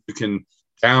Bibles that you can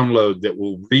download that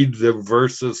will read the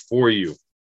verses for you.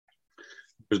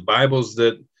 There's Bibles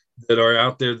that are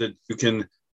out there that you can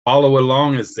follow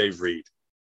along as they read.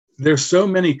 There's so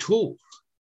many tools.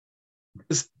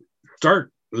 Just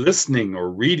start listening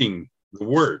or reading the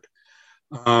word.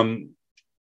 And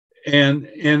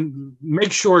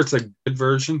make sure it's a good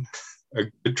version, a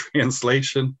good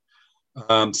translation.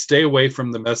 Stay away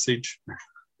from the Message.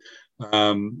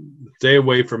 Stay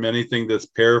away from anything that's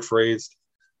paraphrased,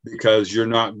 because you're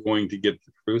not going to get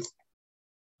the truth.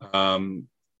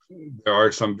 There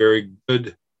are some very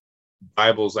good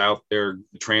Bibles out there,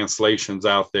 translations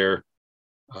out there.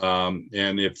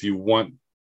 And if you want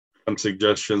some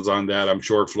suggestions on that, I'm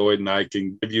sure Floyd and I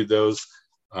can give you those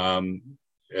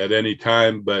at any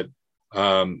time, but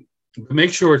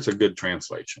make sure it's a good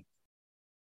translation.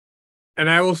 And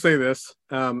I will say this,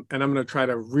 and I'm going to try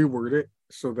to reword it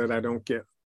so that I don't get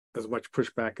as much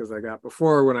pushback as I got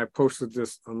before when I posted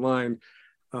this online.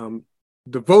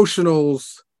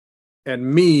 Devotionals and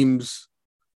memes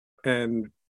and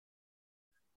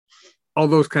all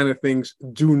those kind of things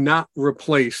do not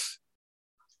replace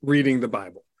reading the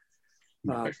Bible.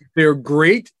 They're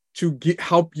great to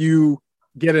help you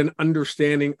get an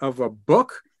understanding of a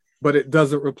book, but it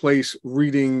doesn't replace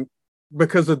reading,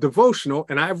 because a devotional,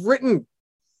 and I've written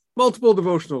multiple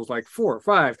devotionals, like 4 or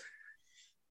 5,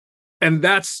 and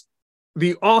that's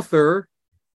the author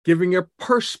giving a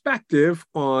perspective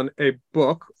on a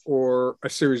book or a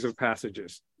series of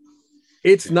passages.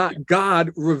 It's not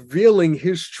God revealing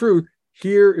his truth.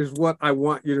 Here is what I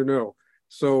want you to know.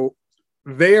 So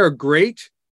they are great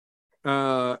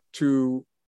to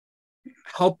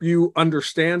help you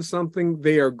understand something.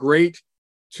 They are great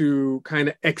to kind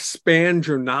of expand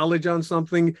your knowledge on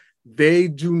something. They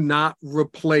do not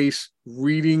replace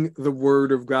reading the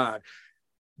Word of God.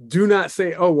 Do not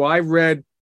say, oh, well, I read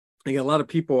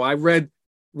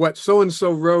what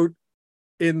so-and-so wrote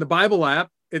in the Bible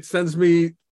app. It sends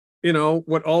me,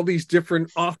 what all these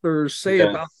different authors say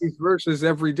about these verses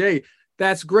every day.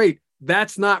 That's great.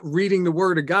 That's not reading the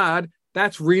Word of God.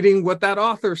 That's reading what that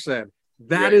author said.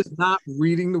 That is not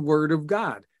reading the Word of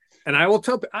God. And I will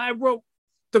tell people, I wrote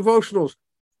devotionals.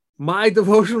 My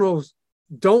devotionals,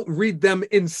 don't read them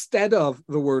instead of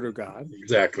the Word of God.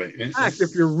 Exactly. In fact,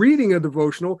 if you're reading a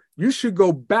devotional, you should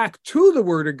go back to the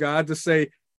Word of God to say,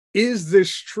 is this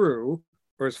true?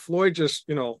 Or is Floyd just,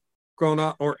 going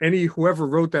on, or whoever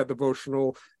wrote that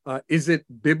devotional, is it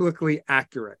biblically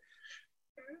accurate?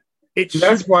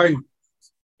 That's why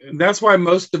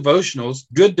most devotionals,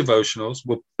 good devotionals,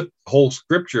 will put the whole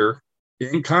scripture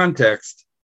in context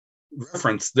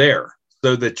reference there,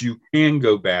 so that you can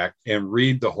go back and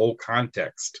read the whole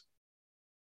context.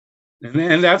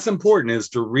 And that's important, is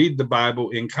to read the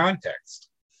Bible in context.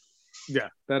 Yeah,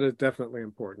 that is definitely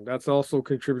important. That's also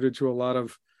contributed to a lot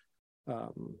of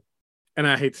and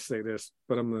I hate to say this,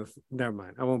 but never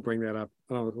mind. I won't bring that up.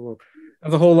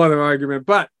 That's a whole other argument.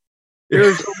 But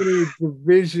there's so many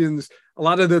divisions. A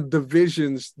lot of the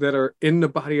divisions that are in the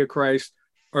body of Christ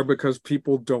are because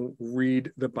people don't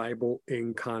read the Bible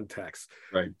in context.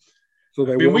 Right. So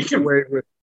they walk away with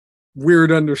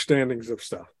weird understandings of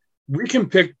stuff. We can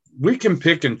pick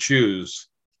and choose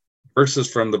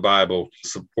verses from the Bible to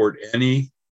support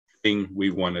anything we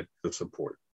wanted to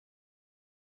support.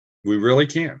 We really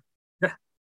can. Yeah.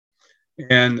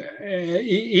 And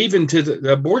even to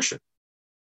the abortion.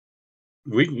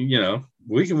 We can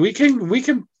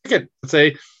pick it and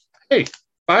say, hey,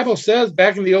 Bible says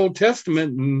back in the Old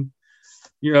Testament, and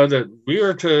that we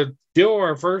are to kill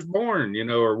our firstborn,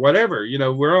 or whatever,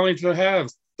 we're only to have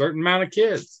a certain amount of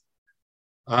kids.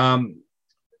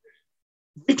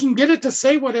 We can get it to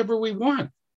say whatever we want.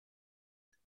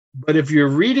 But if you're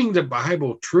reading the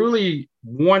Bible, truly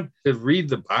want to read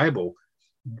the Bible,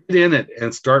 get in it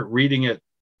and start reading it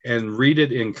and read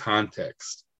it in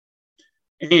context.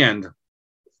 And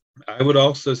I would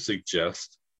also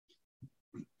suggest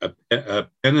a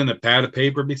pen and a pad of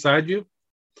paper beside you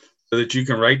so that you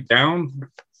can write down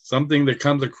something that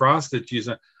comes across that you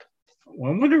say,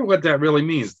 well, I wonder what that really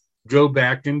means. Go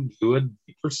back and do a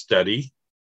deeper study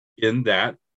in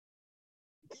that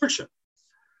portion.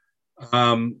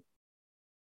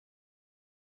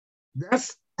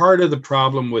 That's part of the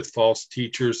problem with false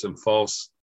teachers and false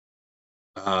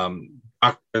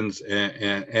doctrines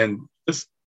and just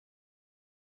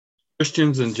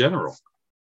Christians in general.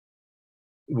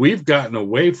 We've gotten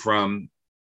away from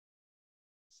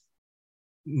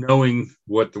knowing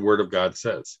what the Word of God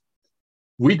says.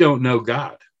 We don't know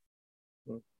God.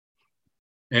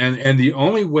 And the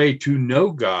only way to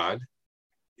know God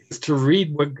is to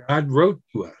read what God wrote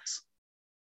to us.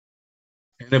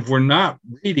 And if we're not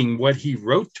reading what he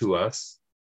wrote to us,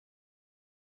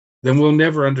 then we'll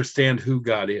never understand who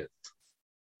God is.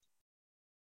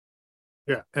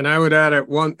 Yeah. And I would add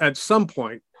at some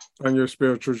point on your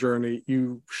spiritual journey,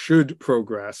 you should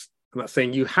progress. I'm not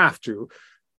saying you have to,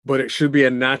 but it should be a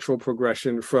natural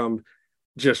progression from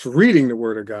just reading the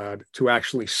Word of God to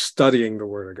actually studying the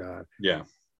Word of God. Yeah.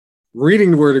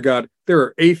 Reading the Word of God. There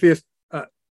are atheists.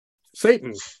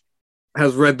 Satan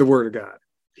has read the Word of God.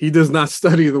 He does not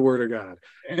study the Word of God.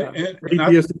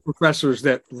 Atheistic professors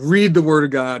that read the Word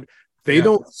of God, they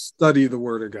don't study the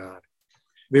Word of God.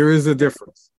 There is a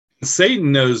difference.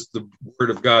 Satan knows the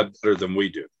Word of God better than we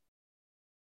do. To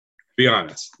be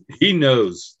honest, he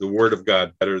knows the Word of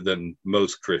God better than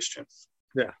most Christians.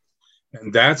 Yeah.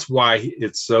 And that's why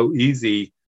it's so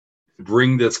easy to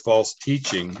bring this false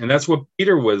teaching. And that's what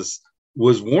Peter was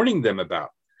warning them about.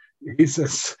 He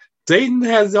says, Satan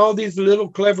has all these little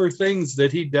clever things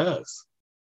that he does.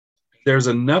 There's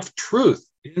enough truth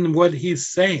in what he's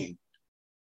saying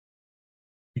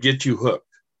to get you hooked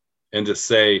and to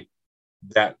say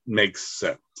that makes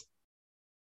sense.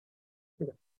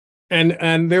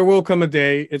 And there will come a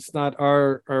day, it's not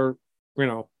our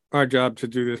job to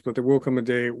do this, but there will come a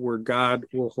day where God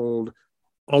will hold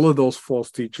all of those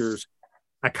false teachers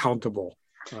accountable.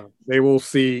 They will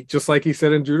see, just like he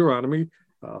said in Deuteronomy,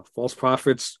 false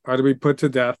prophets are to be put to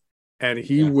death, and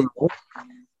he will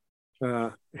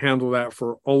handle that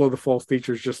for all of the false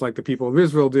teachers, just like the people of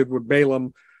Israel did with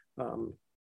Balaam.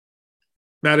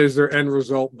 That is their end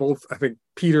result. Both, I think,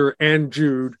 Peter and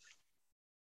Jude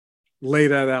lay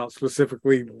that out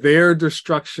specifically. Their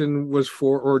destruction was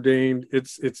foreordained. It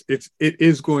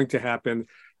is going to happen.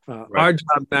 Right. Our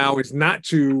job now is not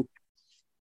to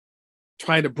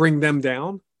try to bring them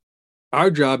down. Our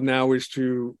job now is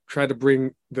to try to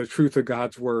bring the truth of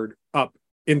God's word up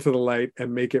into the light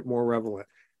and make it more relevant,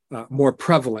 more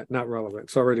prevalent, not relevant.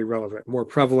 It's already relevant, more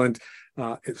prevalent,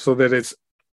 so that it's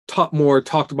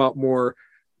talked about more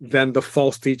than the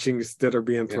false teachings that are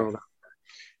being thrown out.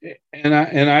 And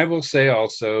I will say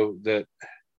also that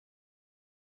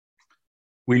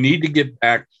we need to get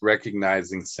back to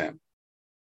recognizing sin.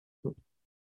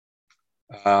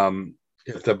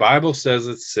 If the Bible says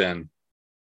it's sin,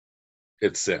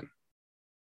 it's sin.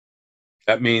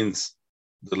 That means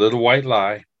the little white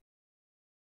lie.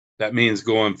 That means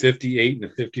going 58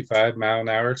 and a 55 mile an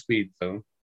hour speed zone.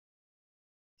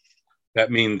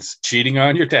 That means cheating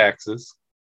on your taxes.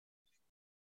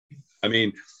 I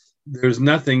mean, there's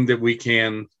nothing that we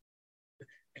can,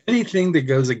 anything that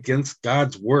goes against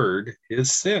God's word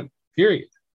is sin, period.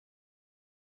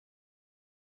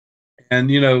 And,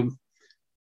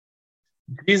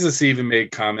 Jesus even made a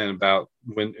comment about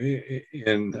when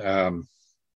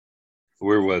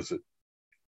where was it?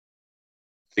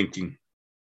 Thinking.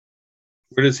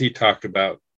 Where does he talk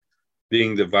about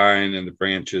being the vine and the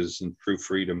branches and true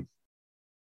freedom?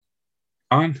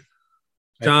 John.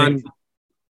 I John think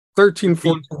 13,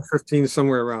 14, 15,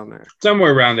 somewhere around there.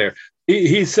 somewhere around there.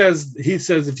 He says,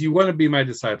 if you want to be my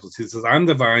disciples, he says, I'm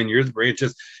the vine, you're the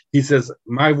branches. He says,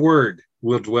 my word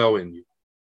will dwell in you.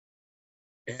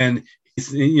 And,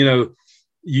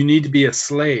 you need to be a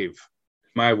slave to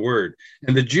my word.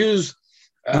 And the Jews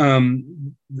that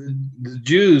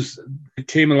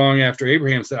came along after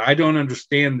Abraham said, I don't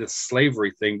understand this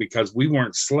slavery thing because we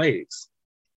weren't slaves.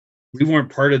 We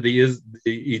weren't part of the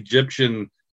Egyptian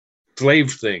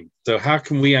slave thing. So how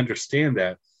can we understand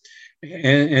that?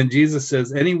 And Jesus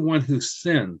says, anyone who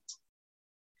sins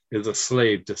is a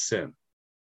slave to sin.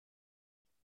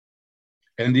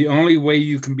 And the only way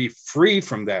you can be free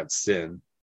from that sin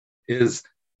is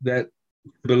that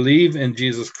believe in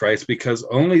Jesus Christ, because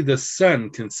only the Son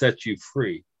can set you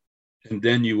free, and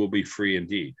then you will be free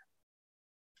indeed.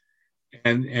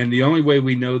 And the only way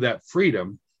we know that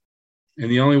freedom, and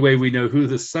the only way we know who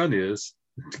the Son is,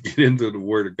 to get into the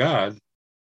Word of God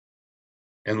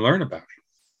and learn about Him.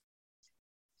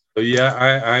 So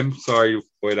yeah, I'm sorry,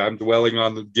 Boyd, I'm dwelling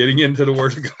on the getting into the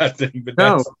Word of God thing, but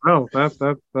that's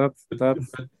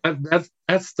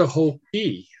the whole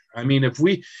key. I mean, if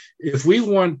we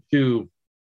want to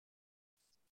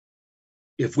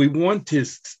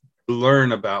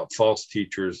learn about false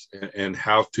teachers and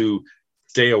how to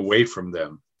stay away from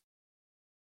them,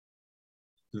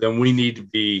 then we need to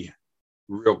be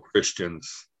real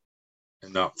Christians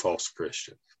and not false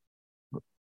Christians.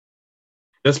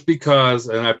 Just because,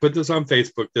 and I put this on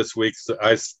Facebook this week, so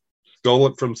I stole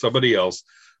it from somebody else,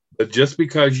 but just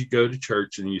because you go to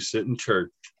church and you sit in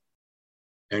church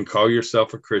and call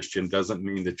yourself a Christian doesn't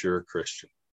mean that you're a Christian.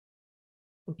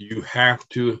 You have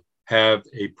to have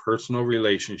a personal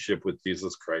relationship with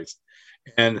Jesus Christ.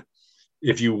 And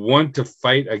if you want to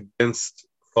fight against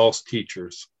false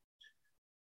teachers,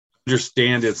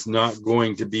 understand it's not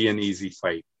going to be an easy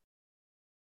fight.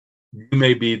 You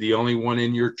may be the only one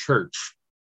in your church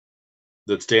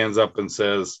that stands up and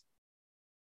says,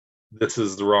 this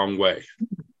is the wrong way.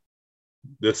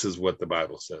 This is what the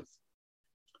Bible says.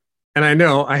 And I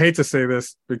know, I hate to say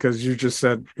this because you just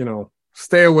said,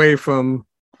 stay away from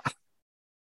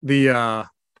the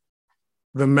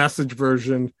Message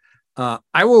version.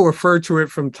 I will refer to it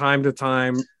from time to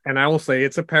time, and I will say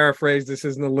it's a paraphrase. This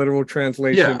isn't a literal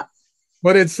translation,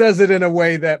 but it says it in a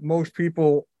way that most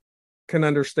people can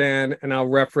understand. And I'll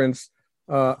reference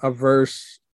a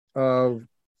verse of.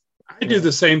 I do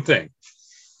the same thing.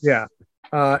 Yeah,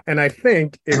 and I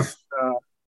think it's.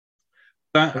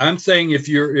 I'm saying if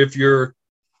you're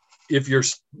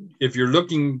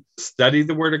looking to study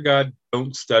the Word of God,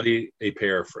 don't study a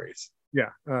paraphrase. Yeah,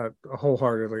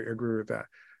 wholeheartedly agree with that.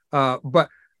 But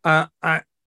I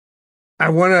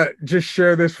want to just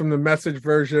share this from the Message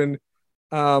version,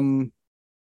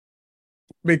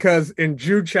 because in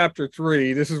Jude chapter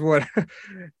 3, this is what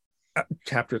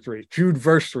chapter 3, Jude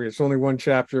verse 3. It's only one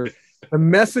chapter. The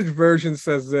Message version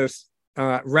says this.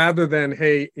 Rather than,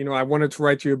 hey, I wanted to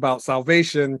write to you about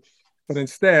salvation, but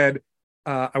instead,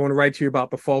 I want to write to you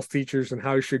about the false teachers and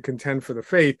how you should contend for the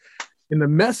faith. In the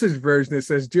Message version, it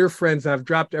says, dear friends, I've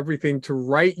dropped everything to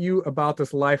write you about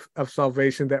this life of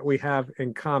salvation that we have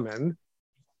in common.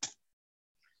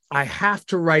 I have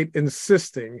to write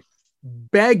insisting,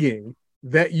 begging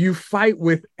that you fight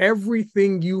with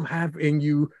everything you have in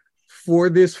you for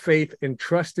this faith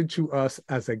entrusted to us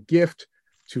as a gift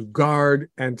to guard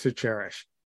and to cherish.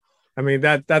 I mean,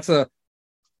 that's a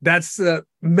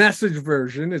Message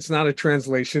version. It's not a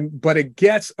translation, but it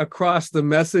gets across the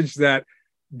message that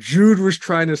Jude was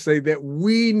trying to say, that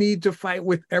we need to fight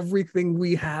with everything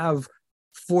we have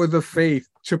for the faith,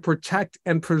 to protect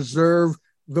and preserve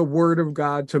the Word of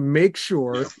God, to make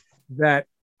sure that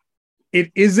it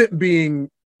isn't being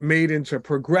made into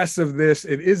progressive this,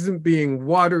 it isn't being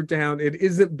watered down, it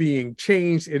isn't being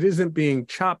changed, it isn't being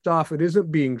chopped off, it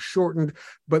isn't being shortened,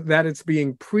 but that it's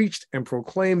being preached and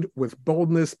proclaimed with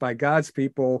boldness by God's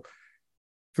people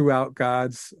throughout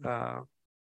God's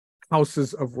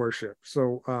houses of worship.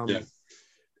 So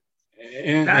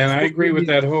and I agree with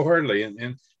that wholeheartedly,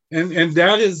 and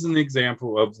that is an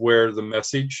example of where the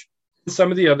Message,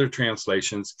 some of the other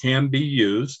translations, can be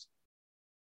used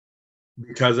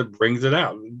because it brings it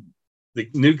out. The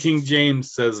New King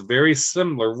James says very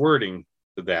similar wording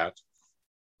to that,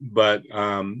 but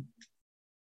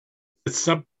it's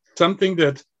something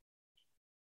that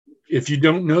if you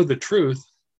don't know the truth,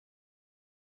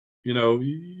 you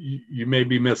may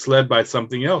be misled by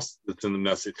something else that's in the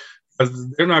Message,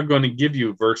 because they're not going to give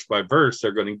you verse by verse.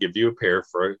 They're going to give you a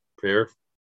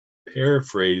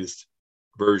paraphrased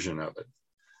version of it.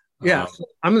 Yeah, so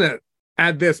I'm going to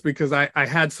add this because I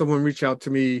had someone reach out to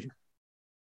me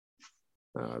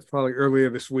it's probably earlier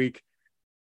this week,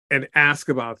 and ask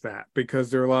about that,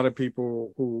 because there are a lot of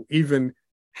people who, even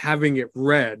having it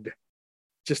read,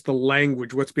 just the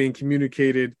language, what's being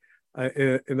communicated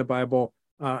in the Bible,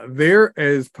 there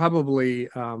is probably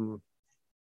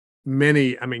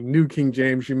many, I mean, New King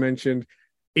James, you mentioned,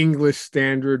 English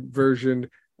Standard Version,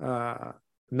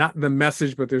 not the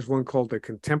Message, but there's one called the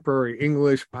Contemporary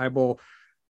English Bible,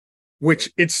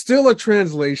 which it's still a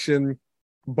translation,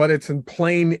 but it's in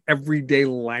plain everyday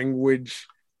language.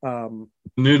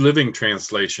 New Living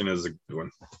Translation is a good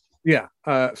one. Yeah.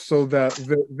 So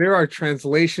there are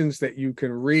translations that you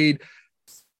can read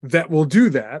that will do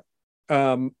that,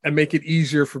 and make it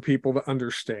easier for people to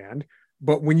understand.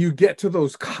 But when you get to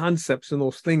those concepts and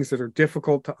those things that are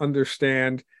difficult to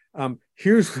understand,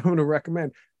 here's what I'm going to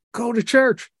recommend. Go to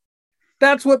church.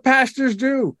 That's what pastors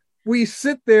do. We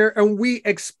sit there and we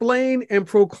explain and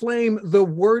proclaim the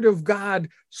word of God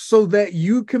so that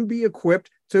you can be equipped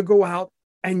to go out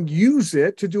and use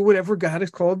it to do whatever God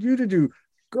has called you to do.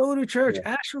 Go to church,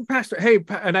 ask your pastor. Hey,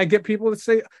 and I get people that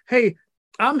say, hey,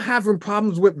 I'm having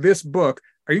problems with this book.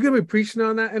 Are you going to be preaching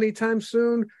on that anytime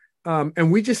soon?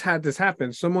 And we just had this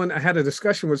happen. I had a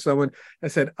discussion with someone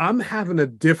that said, I'm having a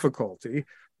difficulty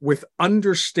with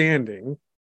understanding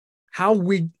how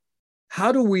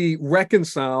do we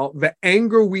reconcile the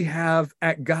anger we have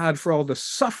at God for all the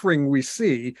suffering we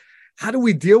see? How do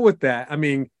we deal with that? I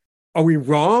mean, are we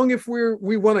wrong if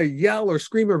we want to yell or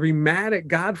scream or be mad at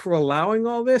God for allowing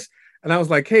all this? And I was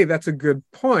like, hey, that's a good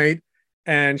point.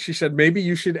 And she said, maybe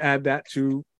you should add that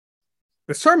to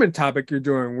the sermon topic you're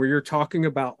doing, where you're talking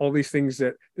about all these things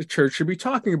that the church should be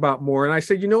talking about more. And I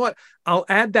said, you know what? I'll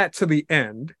add that to the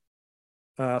end.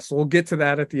 So we'll get to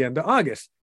that at the end of August.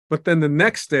 But then the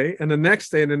next day and the next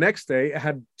day and the next day, I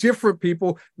had different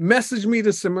people message me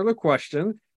the similar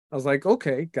question. I was like,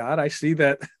 okay, God, I see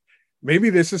that maybe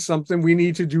this is something we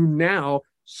need to do now.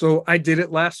 So I did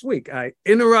it last week. I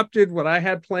interrupted what I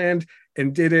had planned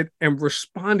and did it and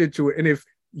responded to it. And if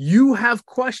you have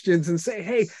questions and say,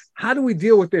 hey, how do we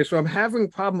deal with this? Or I'm having a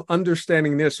problem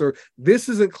understanding this, or this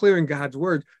isn't clear in God's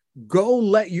word, go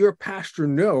let your pastor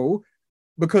know,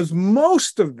 because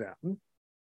most of them,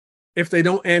 if they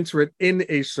don't answer it in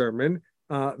a sermon,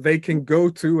 they can go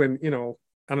to, and,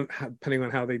 depending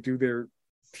on how they do their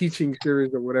teaching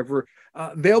series or whatever,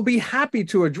 they'll be happy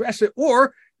to address it,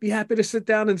 or be happy to sit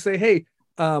down and say, hey,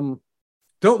 don't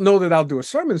know that I'll do a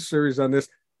sermon series on this,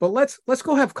 but let's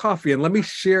go have coffee and let me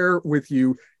share with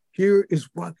you, here is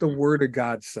what the word of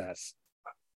God says.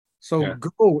 So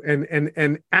go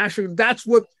and Asher, that's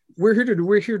what we're here to do.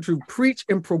 We're here to preach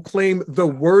and proclaim the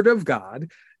word of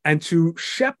God and to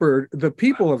shepherd the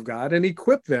people of God and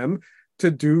equip them to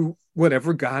do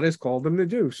whatever God has called them to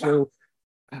do. So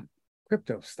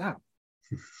Crypto, stop.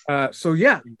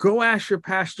 Go ask your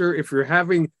pastor if you're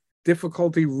having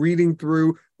difficulty reading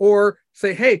through, or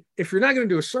say, hey, if you're not going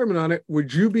to do a sermon on it,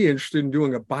 would you be interested in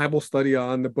doing a Bible study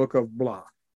on the book of blah?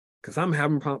 Because I'm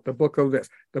having the book of this,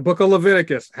 the book of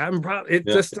Leviticus. It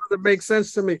just doesn't make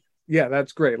sense to me. Yeah,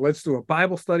 that's great. Let's do a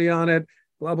Bible study on it,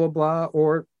 blah, blah, blah.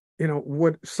 Or,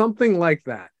 something like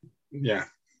that. Yeah,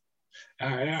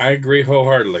 I agree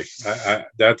wholeheartedly.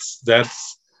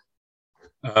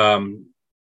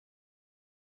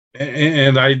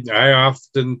 And I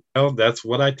often that's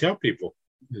what I tell people,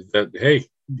 is that, hey,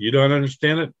 you don't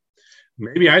understand it.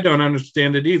 Maybe I don't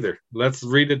understand it either. Let's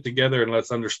read it together and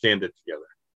let's understand it together.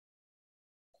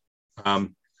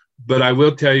 But I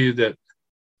will tell you that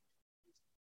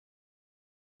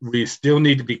we still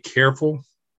need to be careful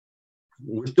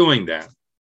with doing that,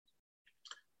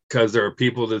 because there are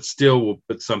people that still will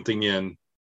put something in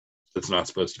that's not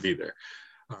supposed to be there.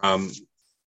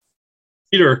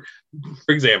 Peter,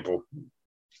 for example,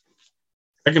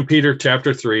 2 Peter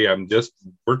chapter 3, I'm just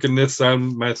working this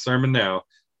on my sermon now.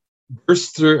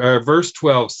 Verse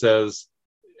 12 says,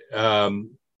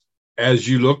 as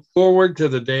you look forward to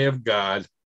the day of God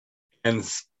and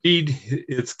speed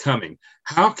its coming.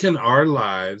 How can our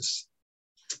lives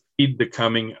speed the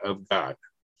coming of God?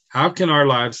 How can our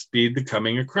lives speed the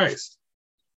coming of Christ?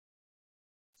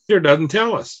 Peter doesn't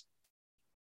tell us.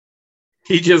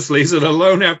 He just leaves it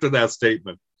alone after that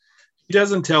statement. He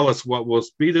doesn't tell us what will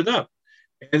speed it up.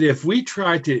 And if we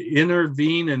try to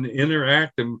intervene and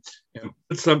interact and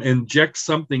inject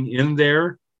something in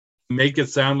there, make it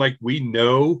sound like we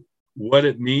know what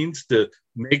it means to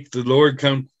make the Lord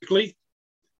come quickly,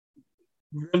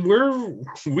 then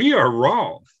we are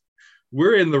wrong.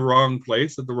 We're in the wrong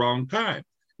place at the wrong time.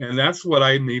 And that's what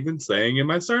I'm even saying in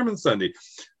my sermon Sunday.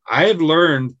 I have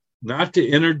learned not to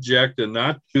interject and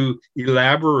not to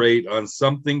elaborate on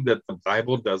something that the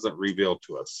Bible doesn't reveal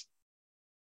to us.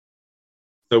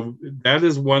 So that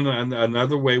is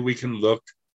another way we can look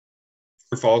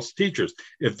for false teachers.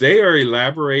 If they are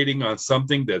elaborating on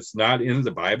something that's not in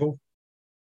the Bible,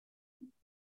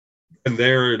 and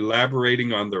they're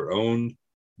elaborating on their own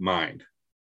mind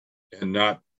and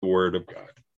not the Word of God.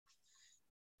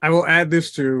 I will add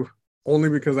this too, only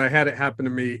because I had it happen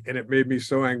to me and it made me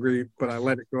so angry, but I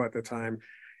let it go at the time.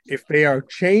 If they are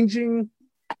changing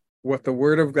what the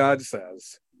Word of God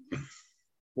says,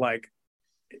 like,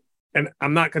 and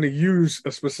I'm not going to use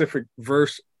a specific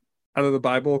verse out of the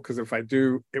Bible, because if I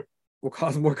do, it will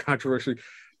cause more controversy.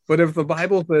 But if the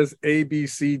Bible says A, B,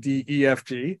 C, D, E, F,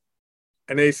 G,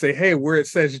 and they say, hey, where it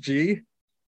says G,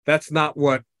 that's not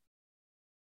what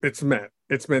it's meant.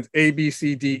 It's meant A, B,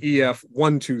 C, D, E, F,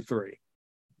 1, 2, 3.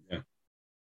 Yeah.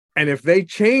 And if they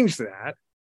change that,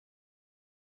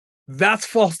 that's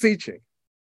false teaching.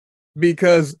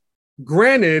 Because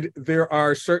granted, there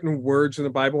are certain words in the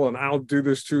Bible, and I'll do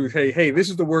this too. Hey, this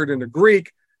is the word in the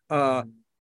Greek.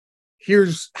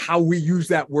 Here's how we use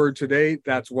that word today.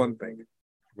 That's one thing.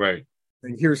 Right.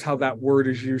 And here's how that word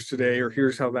is used today, or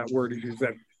here's how that word is used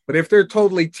then. But if they're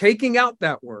totally taking out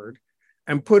that word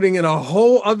and putting in a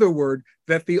whole other word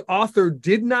that the author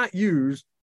did not use,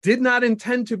 did not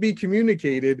intend to be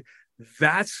communicated,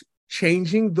 that's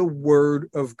changing the Word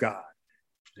of God.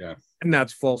 Yeah. And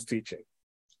that's false teaching.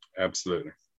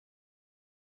 Absolutely.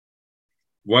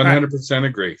 100%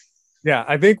 agree. Yeah,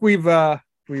 I think we've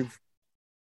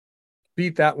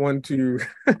beat that one to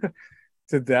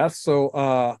to death.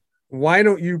 So why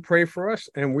don't you pray for us,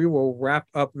 and we will wrap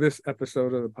up this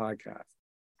episode of the podcast.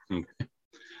 Okay.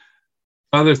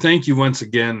 Father, thank you once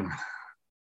again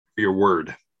for your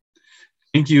word.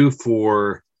 Thank you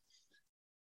for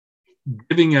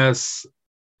giving us,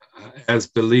 as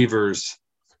believers,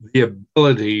 the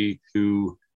ability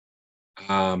to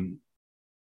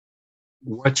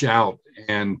watch out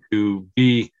and to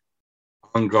be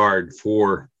on guard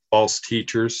for false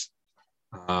teachers,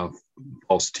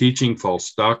 false teaching,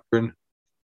 false doctrine.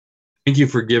 Thank you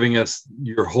for giving us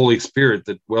your Holy Spirit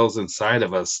that dwells inside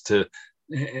of us to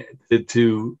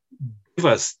give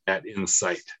us that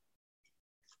insight.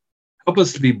 Help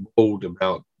us to be bold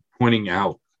about pointing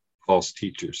out false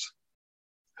teachers.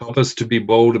 Help us to be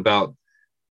bold about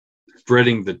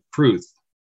spreading the truth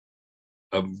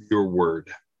of your word,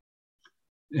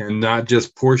 and not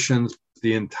just portions,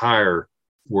 the entire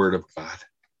word of God.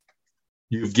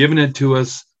 You've given it to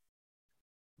us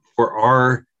for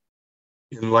our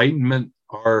enlightenment,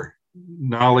 our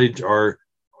knowledge, our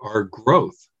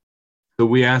growth. So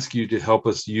we ask you to help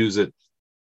us use it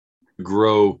to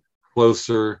grow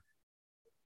closer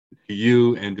to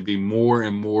you and to be more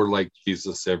and more like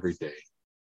Jesus every day.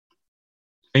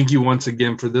 Thank you once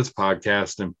again for this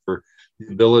podcast and for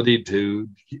the ability to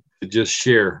just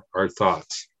share our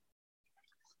thoughts.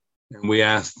 And we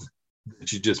ask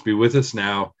that you just be with us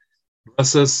now.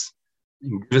 Bless us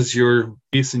and give us your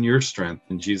peace and your strength.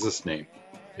 In Jesus' name,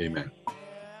 amen.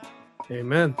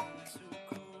 Amen.